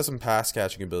does have some pass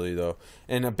catching ability though,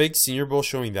 and a big Senior Bowl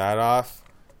showing that off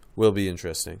will be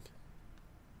interesting.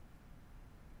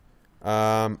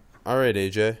 All right,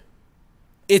 AJ.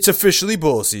 It's officially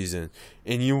bowl season,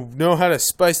 and you know how to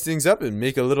spice things up and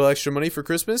make a little extra money for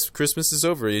Christmas. Christmas is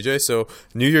over, AJ, so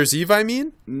New Year's Eve, I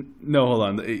mean? No, hold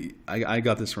on. I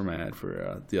got this from my ad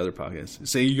for the other podcast.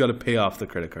 Say you got to pay off the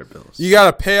credit card bills. You got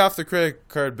to pay off the credit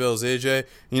card bills, AJ.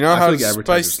 You know how to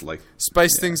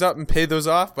spice things up and pay those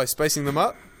off by spicing them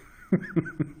up?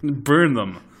 Burn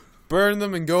them. Burn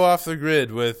them and go off the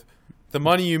grid with the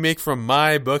money you make from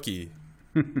MyBookie.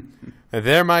 And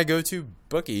they're my go-to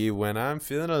bookie when I'm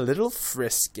feeling a little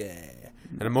frisky.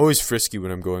 And I'm always frisky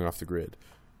when I'm going off the grid.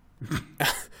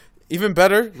 Even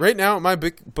better, right now at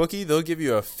MyBookie, they'll give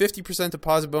you a 50%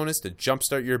 deposit bonus to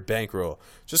jumpstart your bankroll.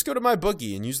 Just go to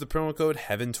MyBookie and use the promo code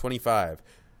HEAVEN25.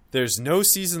 There's no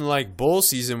season like bowl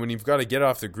season when you've got to get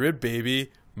off the grid,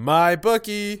 baby.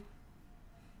 MyBookie.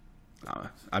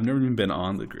 I've never even been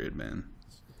on the grid, man.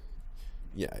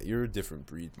 Yeah, you're a different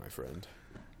breed, my friend.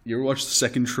 You ever watch the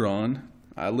second Tron?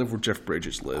 I live where Jeff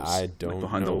Bridges lives. I don't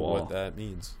behind know the wall. what that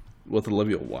means. With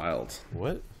Olivia Wilde.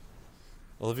 What?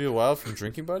 Olivia Wilde from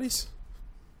Drinking Buddies?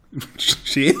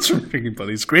 She is from Drinking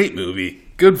Buddies. Great movie.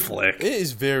 Good flick. It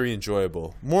is very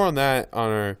enjoyable. More on that on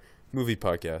our movie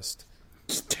podcast.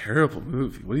 It's a terrible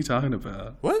movie. What are you talking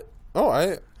about? What? Oh,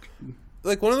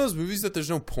 like one of those movies that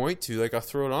there's no point to. Like I'll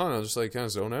throw it on and I'll just like kind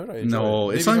of zone out. No,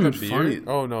 it's not even funny.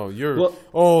 Oh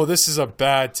no, this is a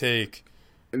bad take.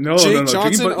 No, Jake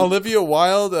Johnson, Olivia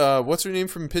Wilde, what's her name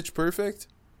from Pitch Perfect?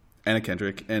 Anna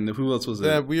Kendrick. And who else was it?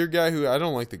 That weird guy who I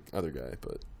don't like the other guy,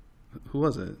 but who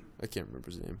was it? I can't remember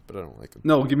his name, but I don't like him.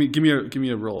 No, give me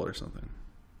a role or something.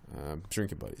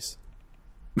 Drinking Buddies.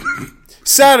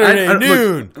 Saturday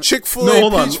noon. Chick-fil-A. No,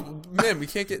 hold on. Man, we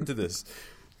can't get into this.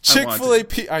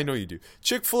 Chick-fil-A. I know you do.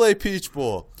 Chick-fil-A Peach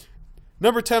Bowl.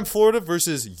 Number 10 Florida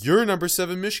versus your number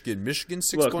 7 Michigan. Michigan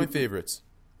 6-point favorites.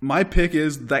 My pick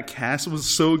is that cast was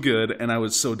so good, and I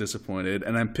was so disappointed,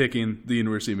 and I'm picking the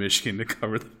University of Michigan to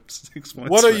cover the 6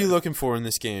 points. What are you looking for in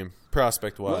this game,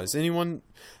 prospect-wise? Anyone?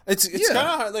 It's kind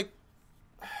of hard. Like,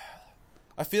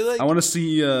 I feel like I want to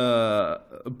see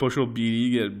Bushel Beatty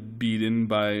get beaten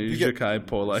by Ja'Kai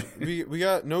Polite. We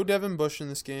got no Devin Bush in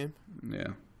this game. Yeah.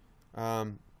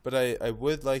 But I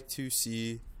would like to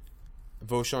see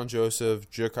Voshon Joseph,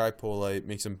 Ja'Kai Polite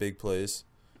make some big plays.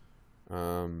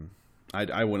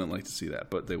 I wouldn't like to see that,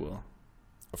 but they will.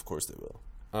 Of course they will.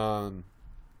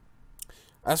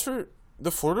 As for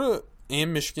the Florida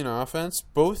and Michigan offense,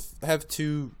 both have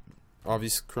two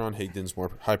obviously, Karan Higdon's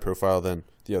more high profile than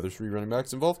the other 3 running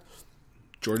backs involved.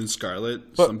 Jordan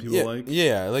Scarlett, But some people like.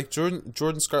 Yeah, like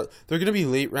Jordan Scarlett. They're going to be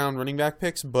late round running back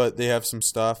picks, but they have some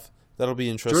stuff that'll be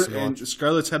interesting. And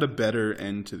Scarlett's had a better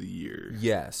end to the year.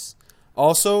 Yes.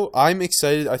 Also, I'm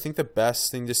excited. I think the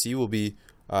best thing to see will be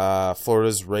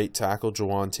Florida's right tackle,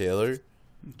 Jawan Taylor.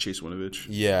 Chase Winovich.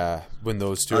 Yeah, when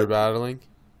those two are battling.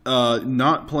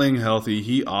 Not playing healthy.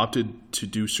 He opted to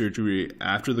do surgery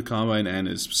after the combine and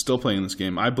is still playing in this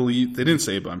game. I believe they didn't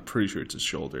say it, but I'm pretty sure it's his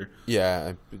shoulder.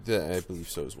 Yeah, I believe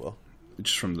so as well.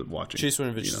 Just from the watching. Chase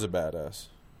Winovich is a badass.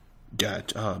 Yeah.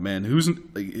 Oh man,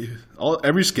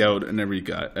 every scout and every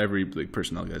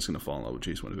personnel guy is gonna fall in love with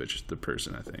Chase Winovich, the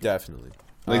person. I think Definitely.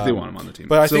 they want him on the team.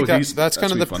 But I So think that's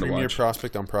kind of the fun to premier watch.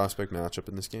 prospect on prospect matchup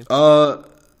in this game.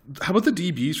 How about the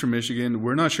DBs from Michigan?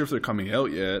 We're not sure if they're coming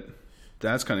out yet.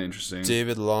 That's kind of interesting.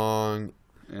 David Long.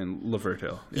 And Lavert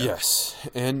Hill. Yeah. Yes.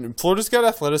 And Florida's got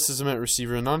athleticism at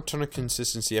receiver and not a ton of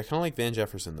consistency. I kind of like Van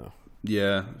Jefferson, though.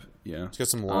 Yeah. He's got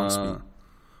some long speed.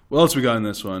 What else we got in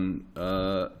this one?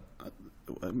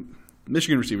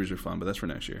 Michigan receivers are fun, but that's for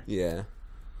next year. Yeah.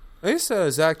 I guess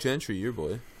Zach Gentry, your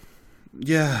boy.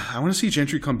 Yeah, I want to see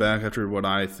Gentry come back after what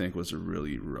I think was a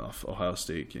really rough Ohio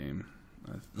State game.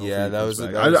 Yeah, that was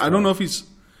I don't know if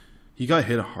he got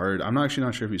hit hard. I'm actually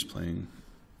not sure if he's playing.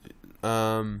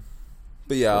 But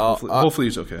yeah, hopefully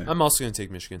he's okay. I'm also going to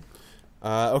take Michigan.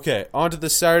 Okay, on to the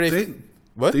Saturday.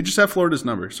 What? They just have Florida's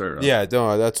number. Sorry, Rob. Yeah,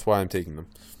 no, that's why I'm taking them.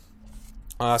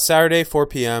 Saturday, 4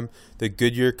 p.m., the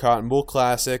Goodyear Cotton Bowl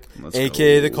Classic,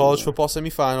 a.k.a. the college football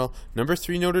semifinal. Number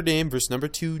 3 Notre Dame versus number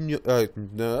 2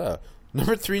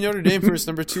 number 3 Notre Dame versus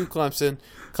number 2 Clemson.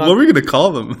 What were we going to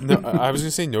call them? No, I was going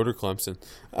to say Notre Clemson.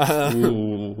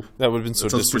 That would have been so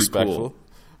disrespectful. Cool.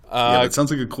 Yeah, it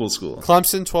sounds like a cool school.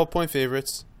 Clemson, 12-point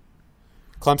favorites.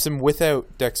 Clemson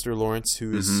without Dexter Lawrence,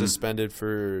 who is suspended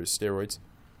for steroids.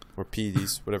 Or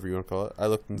PEDs, whatever you want to call it. I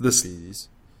looked into the PEDs.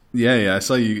 Yeah, I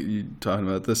saw you talking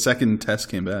about it. The second test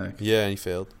came back. Yeah, and he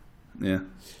failed. Yeah.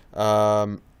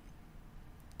 I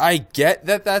get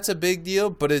that that's a big deal,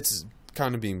 but it's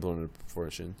kind of being blown into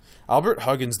proportion. Albert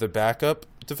Huggins, the backup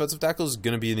defensive tackle, is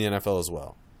going to be in the NFL as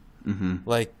well. And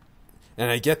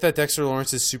I get that Dexter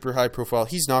Lawrence is super high profile.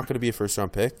 He's not going to be a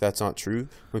first-round pick. That's not true.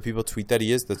 When people tweet that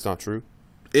he is, that's not true.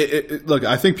 Look,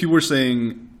 I think people were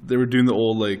saying they were doing the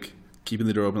old, keeping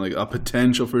the door open, a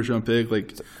potential first-round pick.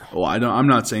 I'm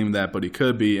not saying that, but he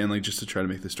could be, and just to try to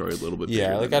make the story a little bit bigger.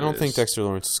 Yeah, I don't think Dexter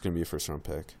Lawrence is going to be a first-round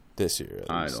pick this year.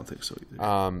 I don't think so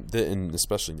either. And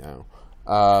especially now.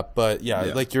 But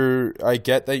yeah, I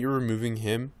get that you're removing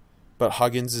him, but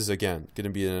Huggins is again going to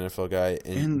be an NFL guy,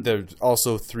 and there's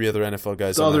also 3 other NFL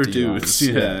guys. The other dudes,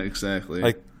 yeah, exactly.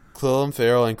 Clelin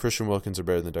Ferrell and Christian Wilkins are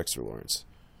better than Dexter Lawrence.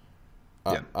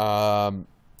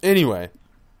 Anyway,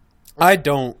 I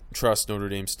don't trust Notre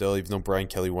Dame still, even though Brian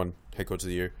Kelly won Head Coach of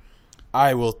the Year.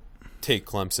 I will take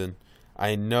Clemson.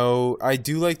 I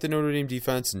do like the Notre Dame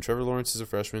defense, and Trevor Lawrence is a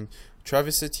freshman.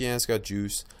 Travis Etienne's got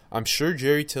juice. I'm sure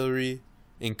Jerry Tillery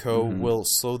and co. will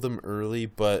slow them early,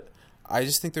 but I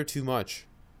just think they're too much.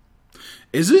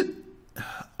 Is it?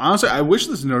 Honestly, I wish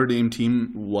this Notre Dame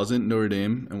team wasn't Notre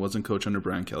Dame and wasn't coached under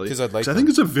Brian Kelly. Because I think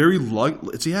it's a very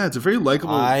it's a very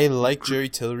likable. I like Jerry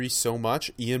Tillery so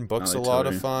much. Ian Book's a lot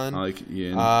of fun. I like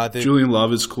Ian. Julian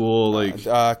Love is cool.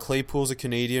 Claypool's a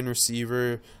Canadian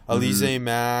receiver. Alize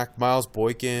Mack, Miles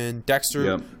Boykin,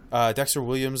 Dexter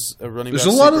Williams, a running back. There's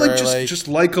a lot of just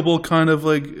likable kind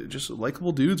of just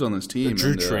likable dudes on this team.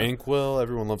 Drew Tranquil,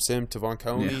 everyone loves him. Tavon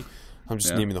Coney. Yeah. I'm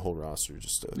just naming the whole roster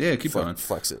just to keep going.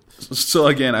 Flex it. So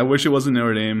again, I wish it wasn't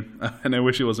Notre Dame, and I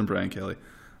wish it wasn't Brian Kelly.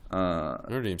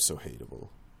 Notre Dame's so hateable.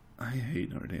 I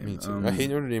hate Notre Dame. Me too. I hate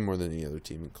Notre Dame more than any other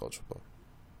team in college football.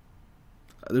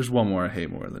 There's one more I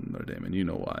hate more than Notre Dame, and you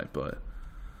know why. But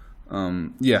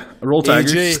Roll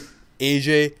Tigers.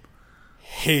 AJ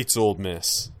hates Ole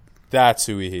Miss. That's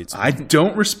who he hates. I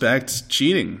don't respect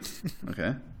cheating.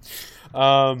 Okay.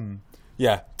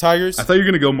 Yeah, Tigers. I thought you were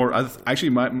going to go more.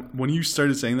 When you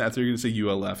started saying that, I thought you were going to say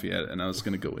UL Lafayette, and I was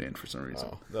going to go in for some reason.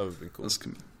 Oh, that would have been cool.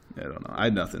 I don't know. I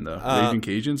had nothing, though. Raging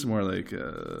Cajuns, more like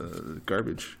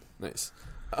garbage. Nice.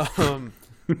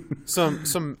 Some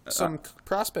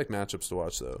prospect matchups to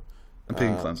watch, though. I'm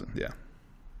picking Clemson,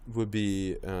 would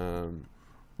be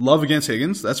Love against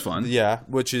Higgins. That's fun. Yeah,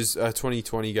 which is a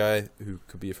 2020 guy who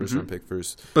could be a first-round pick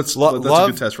first. But that's a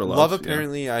good test for Love. Love,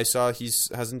 apparently, I saw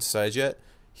hasn't decided yet.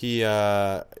 He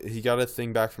got a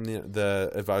thing back from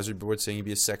the advisory board saying he'd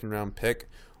be a second-round pick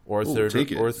or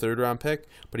third-round pick,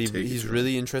 but he's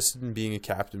really interested in being a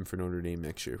captain for Notre Dame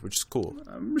next year, which is cool.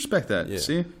 I respect that. Yeah.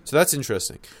 See, so that's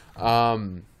interesting.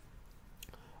 Other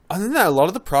than that, a lot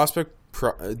of the prospect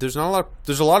there's not a lot.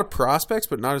 There's a lot of prospects,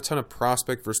 but not a ton of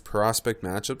prospect versus prospect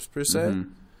matchups per se.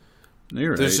 Mm-hmm.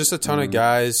 You're There's right. just a ton of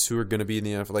guys who are going to be in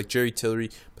the NFL, like Jerry Tillery.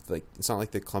 But like, it's not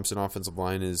like the Clemson offensive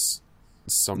line is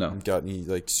got any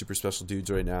like super special dudes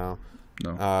right now.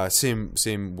 No.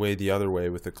 Same way the other way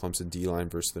with the Clemson D line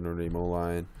versus the Notre Dame O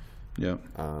line. Yeah.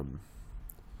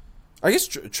 I guess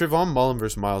Trayvon Mullen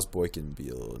versus Miles Boykin would be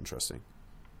a little interesting.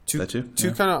 Two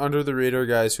kind of under the radar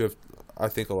guys who have, I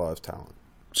think, a lot of talent.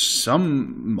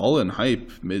 Some Mullen hype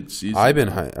mid-season. I've been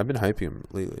hyping him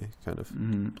lately, kind of.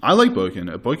 Mm-hmm. I like Boykin.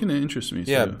 Boykin interests me.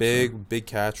 Yeah, too, big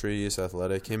catch radius,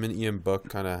 athletic. Him and Ian Book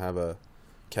kind of have a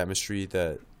chemistry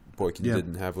that Boykin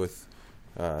didn't have with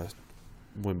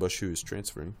Wimbush, who is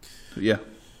transferring. Yeah,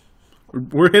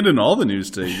 we're hitting all the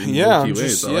news today. Yeah, I'm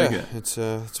like it.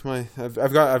 It's my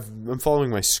I'm following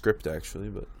my script actually,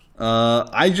 but.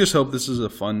 I just hope this is a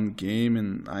fun game,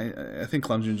 and I think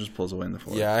Clemson just pulls away in the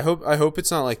fourth. Yeah, I hope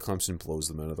it's not like Clemson blows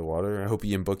them out of the water. I hope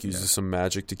Ian Book uses some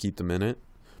magic to keep them in it,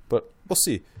 but we'll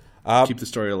see. Keep the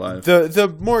story alive.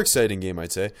 The more exciting game,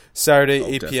 I'd say, Saturday,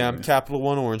 8 p.m., definitely. Capital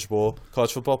One Orange Bowl,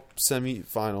 college football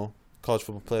semifinal, college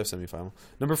football playoff semifinal.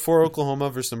 Number 4 Oklahoma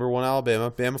versus number 1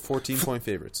 Alabama. Bama 14-point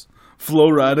favorites. Flo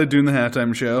Rida doing the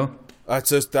halftime show.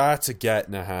 That's a get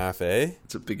and a half, eh?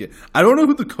 It's a big game. I don't know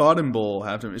who the Cotton Bowl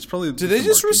halftime. It's probably. Do they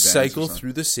just recycle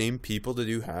through the same people to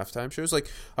do halftime shows? Like,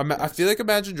 I feel like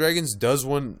Imagine Dragons does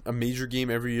a major game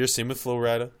every year. Same with Flo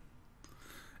Rida.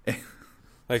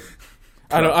 Like,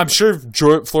 I'm sure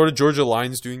Florida Georgia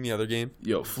Line's doing the other game.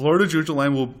 Yo, Florida Georgia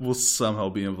Line will somehow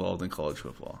be involved in college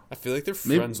football. I feel like they're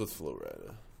friends with Flo Rida.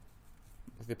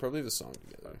 Like, they probably have a song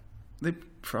together. They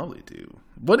probably do.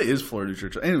 What is Florida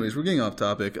Georgia? Anyways, we're getting off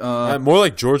topic. More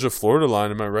like Georgia Florida Line,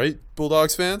 am I right,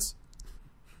 Bulldogs fans?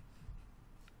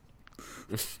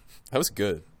 That was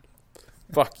good.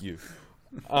 Fuck you.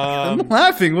 I'm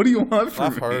laughing. What do you want from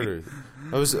Laugh me? harder.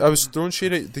 I was throwing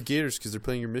shade at the Gators because they're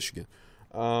playing your Michigan.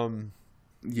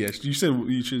 Yes, you said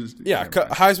you should. Yeah,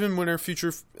 Heisman winner,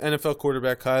 future NFL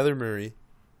quarterback Kyler Murray,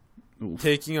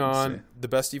 taking on the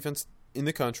best defense in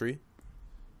the country.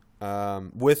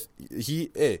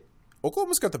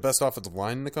 Oklahoma's got the best offensive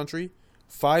line in the country.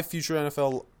 5 future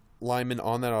NFL linemen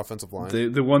on that offensive line.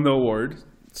 They won the award.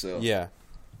 So Yeah.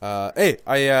 I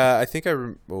think I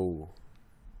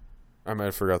might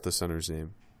have forgot the center's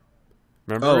name.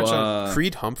 Remember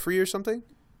Creed Humphrey or something?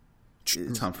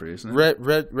 It's Humphrey, isn't it?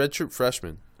 Red shirt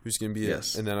freshman who's going to be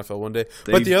in the NFL one day.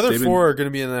 They- but the other they've 4 are going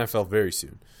to be in the NFL very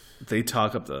soon. They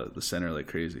talk up the center like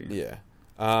crazy. Yeah.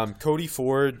 Cody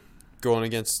Ford going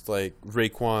against like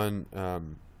Raekwon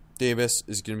Davis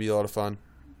is going to be a lot of fun.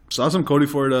 Saw some Cody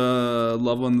Ford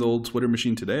love on the old Twitter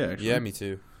machine today, actually. Yeah, me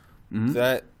too. Mm-hmm.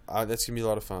 That's going to be a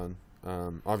lot of fun.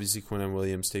 Obviously, Quinnen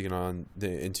Williams taking on the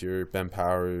interior, Ben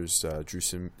Powers, Drew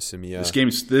Samia. This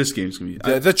game's going to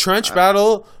be... The trench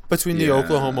battle between the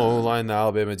Oklahoma O-line and the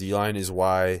Alabama D-line is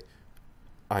why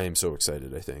I am so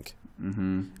excited, I think. Mm-hmm.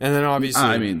 And then obviously...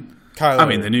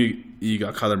 Kyler, you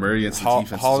got Kyler Murray against the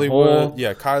defense Hollywood. as a whole.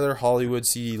 Yeah, Kyler, Hollywood,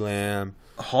 CeeDee Lamb.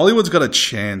 Hollywood's got a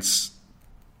chance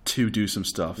to do some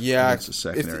stuff. Yeah, against the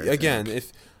secondary.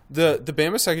 If the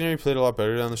Bama secondary played a lot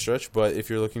better down the stretch, but if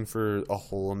you're looking for a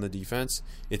hole in the defense,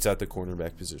 it's at the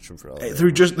cornerback position for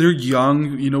Alabama. They're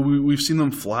young. You know, we've seen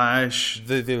them flash.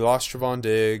 They lost Trevon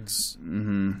Diggs.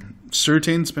 Mm-hmm.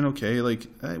 Surtain's been okay. Like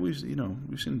we've seen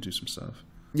him do some stuff.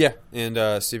 Yeah, and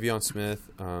Savion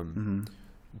Smith.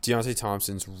 Deontay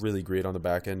Thompson's really great on the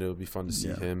back end. It'll be fun to see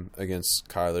him against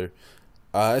Kyler.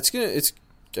 It's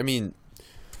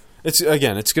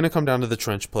gonna come down to the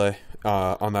trench play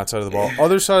on that side of the ball.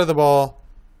 Other side of the ball,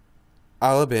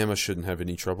 Alabama shouldn't have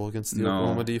any trouble against the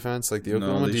Oklahoma defense. Like the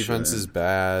Oklahoma defense is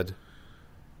bad.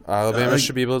 Alabama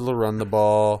should be able to run the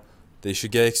ball. They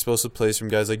should get explosive plays from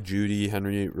guys like Judy,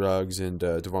 Henry Ruggs, and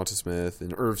Devonta Smith,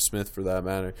 and Irv Smith for that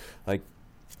matter.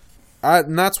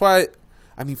 And that's why.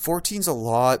 14's a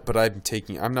lot, but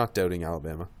I'm not doubting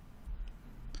Alabama.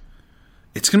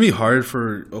 It's going to be hard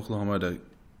for Oklahoma to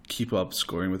keep up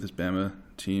scoring with this Bama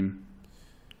team.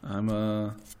 I'm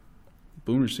a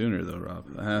Boomer Sooner, though, Rob.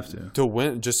 I have to. To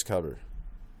win, just cover.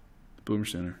 Boomer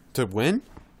Sooner. To win?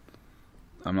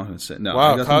 I'm not going to say. No.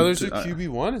 Wow, Kyler's your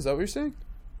QB1? Is that what you're saying?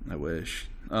 I wish.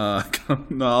 No,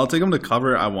 I'll take them to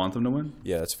cover. I want them to win.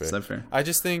 Yeah, that's fair. Is that fair? I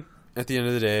just think, at the end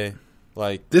of the day,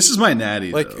 this is my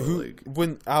natty.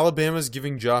 When Alabama's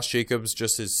giving Josh Jacobs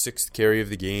just his 6th carry of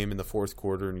the game in the 4th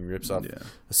quarter and he rips off a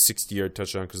 60-yard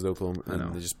touchdown because Oklahoma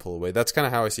and they just pull away. That's kind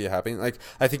of how I see it happening.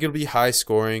 I think it'll be high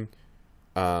scoring,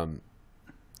 and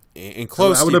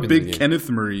close. How about a big Kenneth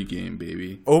Murray game,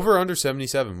 baby? Over under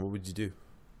 77. What would you do?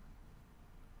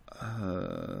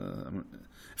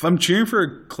 if I'm cheering for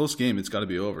a close game, it's got to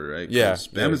be over, right? Yeah.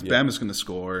 Bama's going to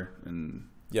score, and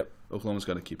Yep. Oklahoma's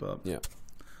got to keep up. Yeah.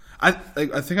 I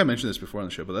think I mentioned this before on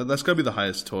the show, but that's got to be the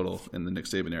highest total in the Nick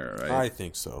Saban era, right? I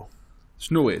think so.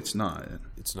 There's no way it's not.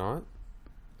 It's not?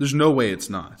 There's no way it's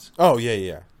not. Oh,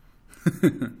 yeah.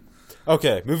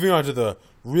 Okay, moving on to the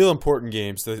real important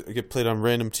games that get played on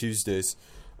random Tuesdays.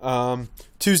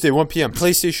 Tuesday, 1 p.m.,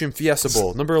 PlayStation Fiesta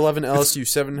Bowl. Number 11, LSU,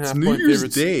 7.5 point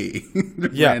favorites. Day.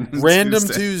 Yeah, random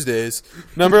Tuesdays.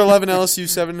 Number 11, LSU,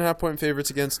 7.5 point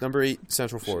favorites against number 8,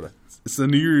 Central Florida. It's the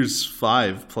New Year's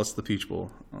 5 plus the Peach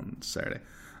Bowl on Saturday.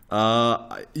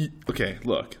 Okay,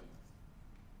 look.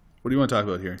 What do you want to talk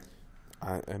about here?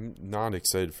 I'm not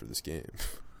excited for this game.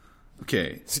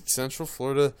 Okay. Central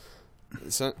Florida.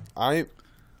 I'm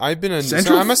a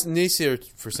naysayer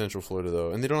for Central Florida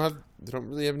though, and they don't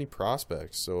really have any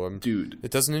prospects, so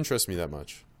it doesn't interest me that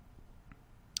much.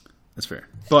 That's fair.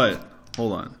 But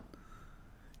hold on.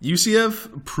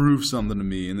 UCF proved something to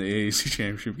me in the AAC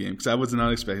championship game because I was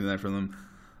not expecting that from them.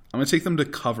 I'm going to take them to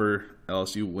cover.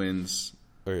 LSU wins.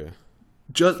 Okay.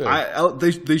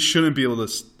 They shouldn't be able to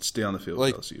stay on the field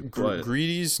with LSU.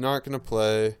 Greedy's not going to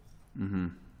play.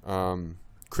 Mm-hmm.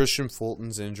 Christian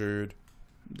Fulton's injured.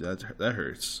 That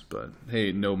hurts, but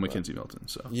hey, no Mackenzie Milton.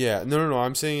 So yeah, no.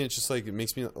 I'm saying it's just like it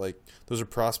makes me like those are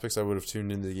prospects I would have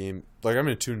tuned into the game. Like I'm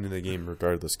going to tune into the game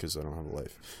regardless because I don't have a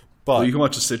life. But you can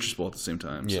watch the Citrus Bowl at the same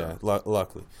time. Yeah, so.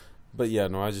 Luckily. But yeah,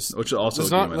 no, I just which also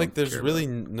it's not like there's really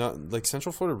not like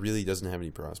Central Florida really doesn't have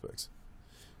any prospects.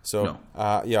 So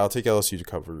I'll take LSU to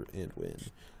cover and win.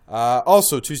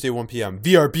 Also Tuesday 1 p.m.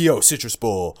 VRBO Citrus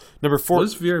Bowl number 4. What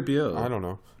is VRBO? I don't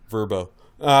know. Verbo.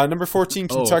 Number 14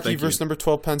 Kentucky versus number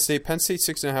 12 Penn State. Penn State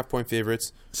 6.5 point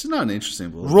favorites. This is not an interesting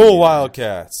bowl. Roll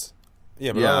Wildcats.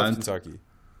 Yeah, but I love Kentucky.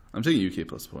 I'm taking UK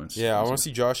plus points. Yeah, I want to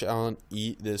see Josh Allen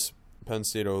eat this Penn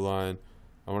State O-line.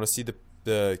 I want to see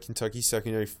the Kentucky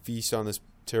secondary feast on this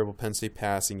terrible Penn State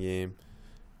passing game.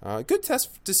 Good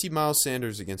test to see Miles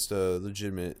Sanders against a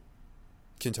legitimate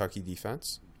Kentucky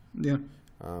defense. Yeah.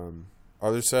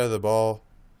 Other side of the ball,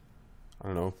 I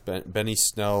don't know, Benny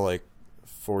Snell, like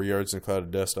 4 yards in a cloud of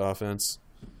dust offense.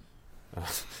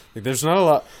 There's not a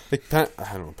lot. I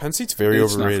don't know. Penn State's very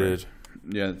overrated.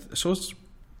 Yeah, so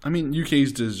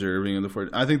UK's deserving of the 14th.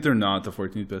 I think they're not the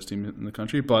 14th best team in the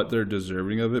country, but they're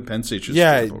deserving of it. Penn State's just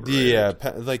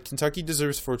overrated. Kentucky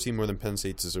deserves 14 more than Penn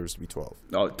State deserves to be 12.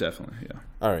 Oh, definitely, yeah.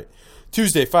 All right.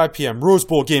 Tuesday, 5 p.m., Rose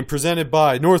Bowl game presented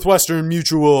by Northwestern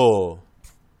Mutual.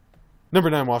 Number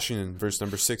 9, Washington versus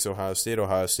number 6, Ohio State.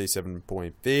 Ohio State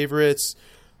 7-point favorites.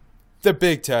 The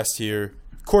big test here.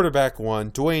 Quarterback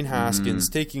 1, Dwayne Haskins,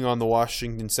 taking on the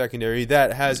Washington secondary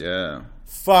that has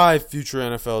 5 future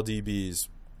NFL DBs.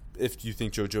 If you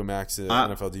think JoJo Max is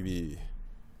an NFL DB.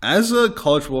 As a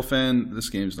college football fan, this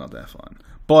game's not that fun.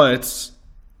 But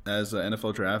as an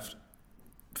NFL draft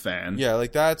fan,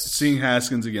 that's seeing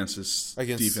Haskins against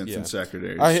defense and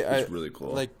secondary is really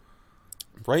cool. Like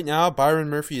right now, Byron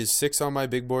Murphy is 6 on my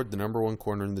big board, the number 1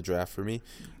 corner in the draft for me.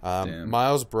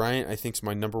 Miles Bryant, I think, is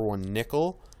my number 1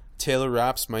 nickel. Taylor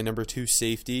Rapp's my number 2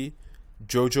 safety.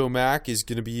 JoJo Mack is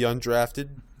going to be undrafted,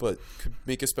 but could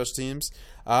make a special teams.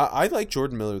 I like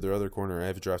Jordan Miller, their other corner. I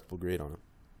have a draftable grade on him.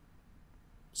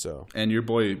 So and your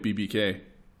boy BBK.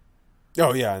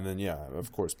 Oh yeah, and then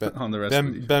of course on the rest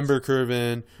of the Ben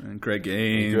Burkervin and Greg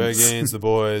Gaines, the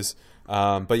boys.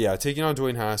 But yeah, taking on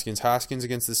Dwayne Haskins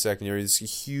against the secondary. This is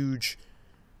a huge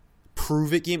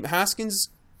prove it game. Haskins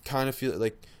kind of feel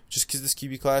like just because this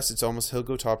QB class, it's almost he'll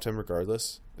go top 10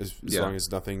 regardless as long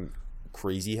as nothing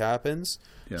crazy happens.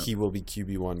 He will be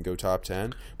QB1, go top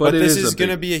 10. But this is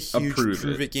going to be a huge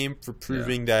prove it game for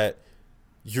proving that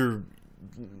you're.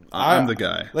 I'm the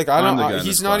guy. Like I don't.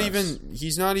 He's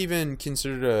not even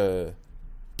considered a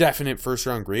definite first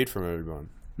round grade from everyone.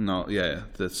 No.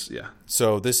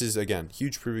 So this is again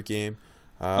huge prove it game.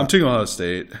 I'm taking Ohio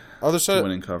State. Other side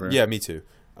winning cover. Yeah, me too.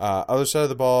 Other side of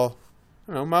the ball.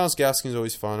 I don't know. Myles Gaskin's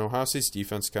always fun. Ohio State's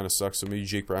defense kind of sucks, so maybe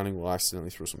Jake Browning will accidentally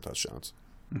throw some touchdowns.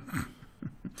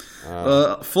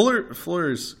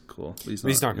 Fuller's cool.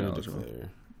 He's not going to declare.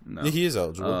 No, he is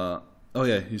eligible.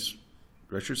 He's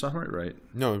redshirt sophomore, right?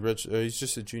 No, he's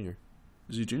just a junior.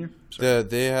 Is he a junior?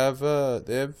 They have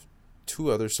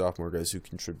 2 other sophomore guys who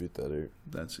contribute that.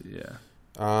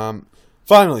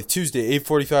 Finally, Tuesday,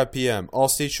 8:45 p.m.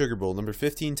 All-State Sugar Bowl. Number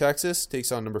 15 Texas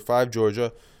takes on number 5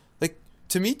 Georgia. Like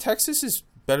to me, Texas is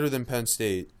better than Penn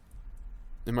State.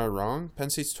 Am I wrong?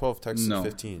 Penn State's 12, Texas is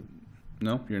 15.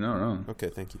 No, you're not wrong. Okay,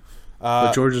 thank you.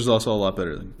 But Georgia's also a lot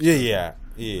better than. Yeah.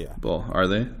 Well, are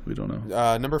they? We don't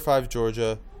know. Number 5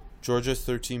 Georgia. Georgia's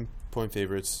 13-point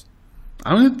favorites.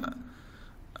 I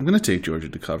I'm going to take Georgia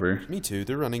to cover. Me too.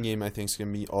 Their running game, I think, is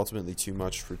going to be ultimately too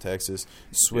much for Texas.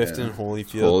 Swift and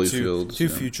Holyfield, two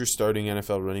future starting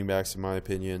NFL running backs, in my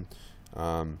opinion.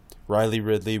 Riley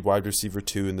Ridley, wide receiver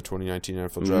 2 in the 2019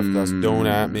 NFL draft class. Don't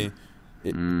at me.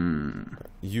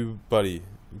 You, buddy,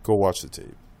 go watch the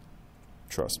tape.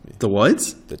 Trust me. The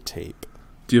what? The tape.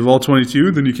 Do you have all 22?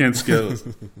 Then you can't scout.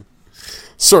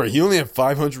 Sorry, he only had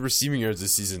 500 receiving yards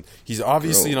this season. He's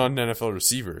obviously not an NFL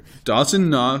receiver. Dawson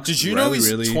Knox. Did you know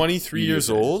he's 23 years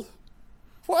old?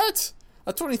 What?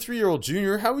 A 23-year-old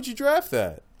junior? How would you draft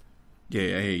that? Yeah,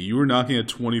 hey, you were knocking a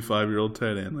 25-year-old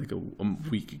tight end like a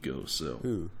week ago. So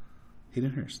who?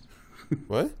 Hayden Hurst.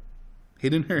 What?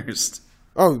 Hayden Hurst.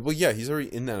 Oh, well, yeah, he's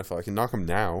already in the NFL. I can knock him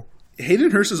now. Hayden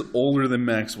Hurst is older than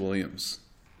Max Williams.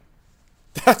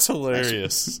 That's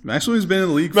hilarious. Max Williams has been in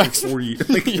the league for 4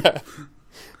 years. Yeah.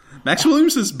 Max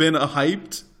Williams has been a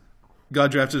hyped, got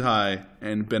drafted high,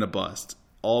 and been a bust.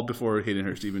 All before Hayden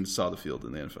Hurst even saw the field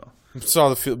in the NFL. Saw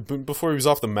the field before he was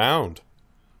off the mound.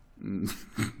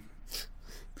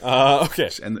 Okay.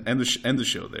 And the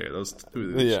show there. Those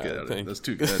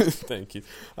two good. Thank you.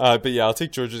 But yeah, I'll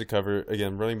take Georgia to cover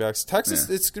again. Running backs, Texas.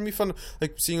 Yeah. It's gonna be fun.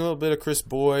 Like seeing a little bit of Chris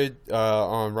Boyd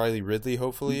on Riley Ridley.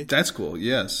 Hopefully, that's cool.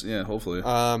 Yes, yeah. Hopefully,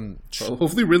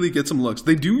 hopefully Ridley gets some looks.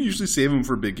 They do usually save him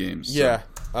for big games. So. Yeah.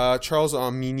 Charles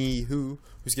Omeni,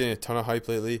 who's getting a ton of hype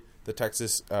lately. The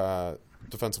Texas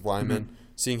defensive lineman. Mm-hmm.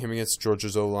 Seeing him against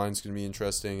Georgia's O-line is gonna be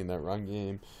interesting in that run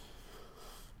game.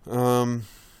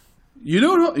 You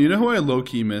know who I low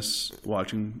key miss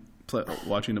watching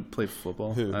to play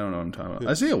football? Who? I don't know what I'm talking about.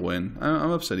 Isaiah Wynn.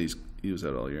 I'm upset he was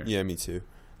out all year. Yeah, me too.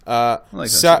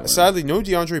 Sadly, no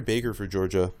DeAndre Baker for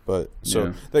Georgia, but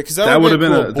because that would have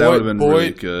been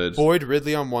really good. Boyd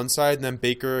Ridley on one side, and then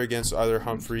Baker against either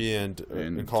Humphrey and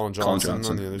Colin Johnson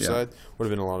on the other side would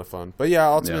have been a lot of fun. But yeah,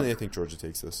 ultimately, I think Georgia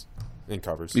takes this and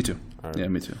covers. Me too. Right. Yeah,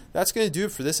 me too. That's gonna do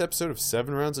it for this episode of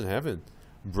 7 Rounds in Heaven,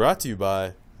 brought to you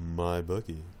by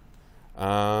MyBookie.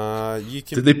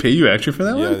 Did they pay you extra for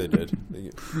that one? Yeah, they did.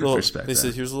 They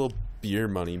said, "Here's a little beer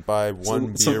money. Buy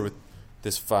one beer with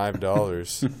this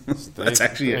 $5." That's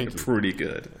actually pretty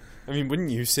good. I mean,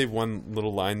 wouldn't you save one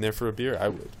little line there for a beer? I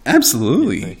would.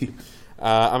 Absolutely.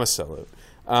 I'm a sellout.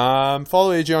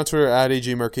 Follow AJ on Twitter at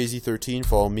AJMarchese13.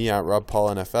 Follow me at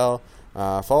RobPaulNFL.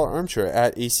 Follow Armchair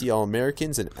at ACL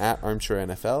Americans and at Armchair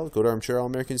NFL. Go to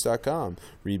ArmchairAllAmericans.com.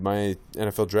 Read my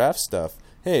NFL draft stuff.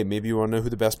 Hey, maybe you want to know who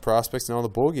the best prospects in all the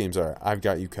bowl games are. I've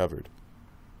got you covered.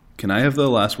 Can I have the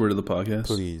last word of the podcast?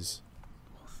 Please.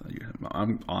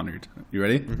 I'm honored. You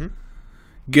ready? Mm-hmm.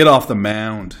 Get off the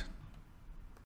mound.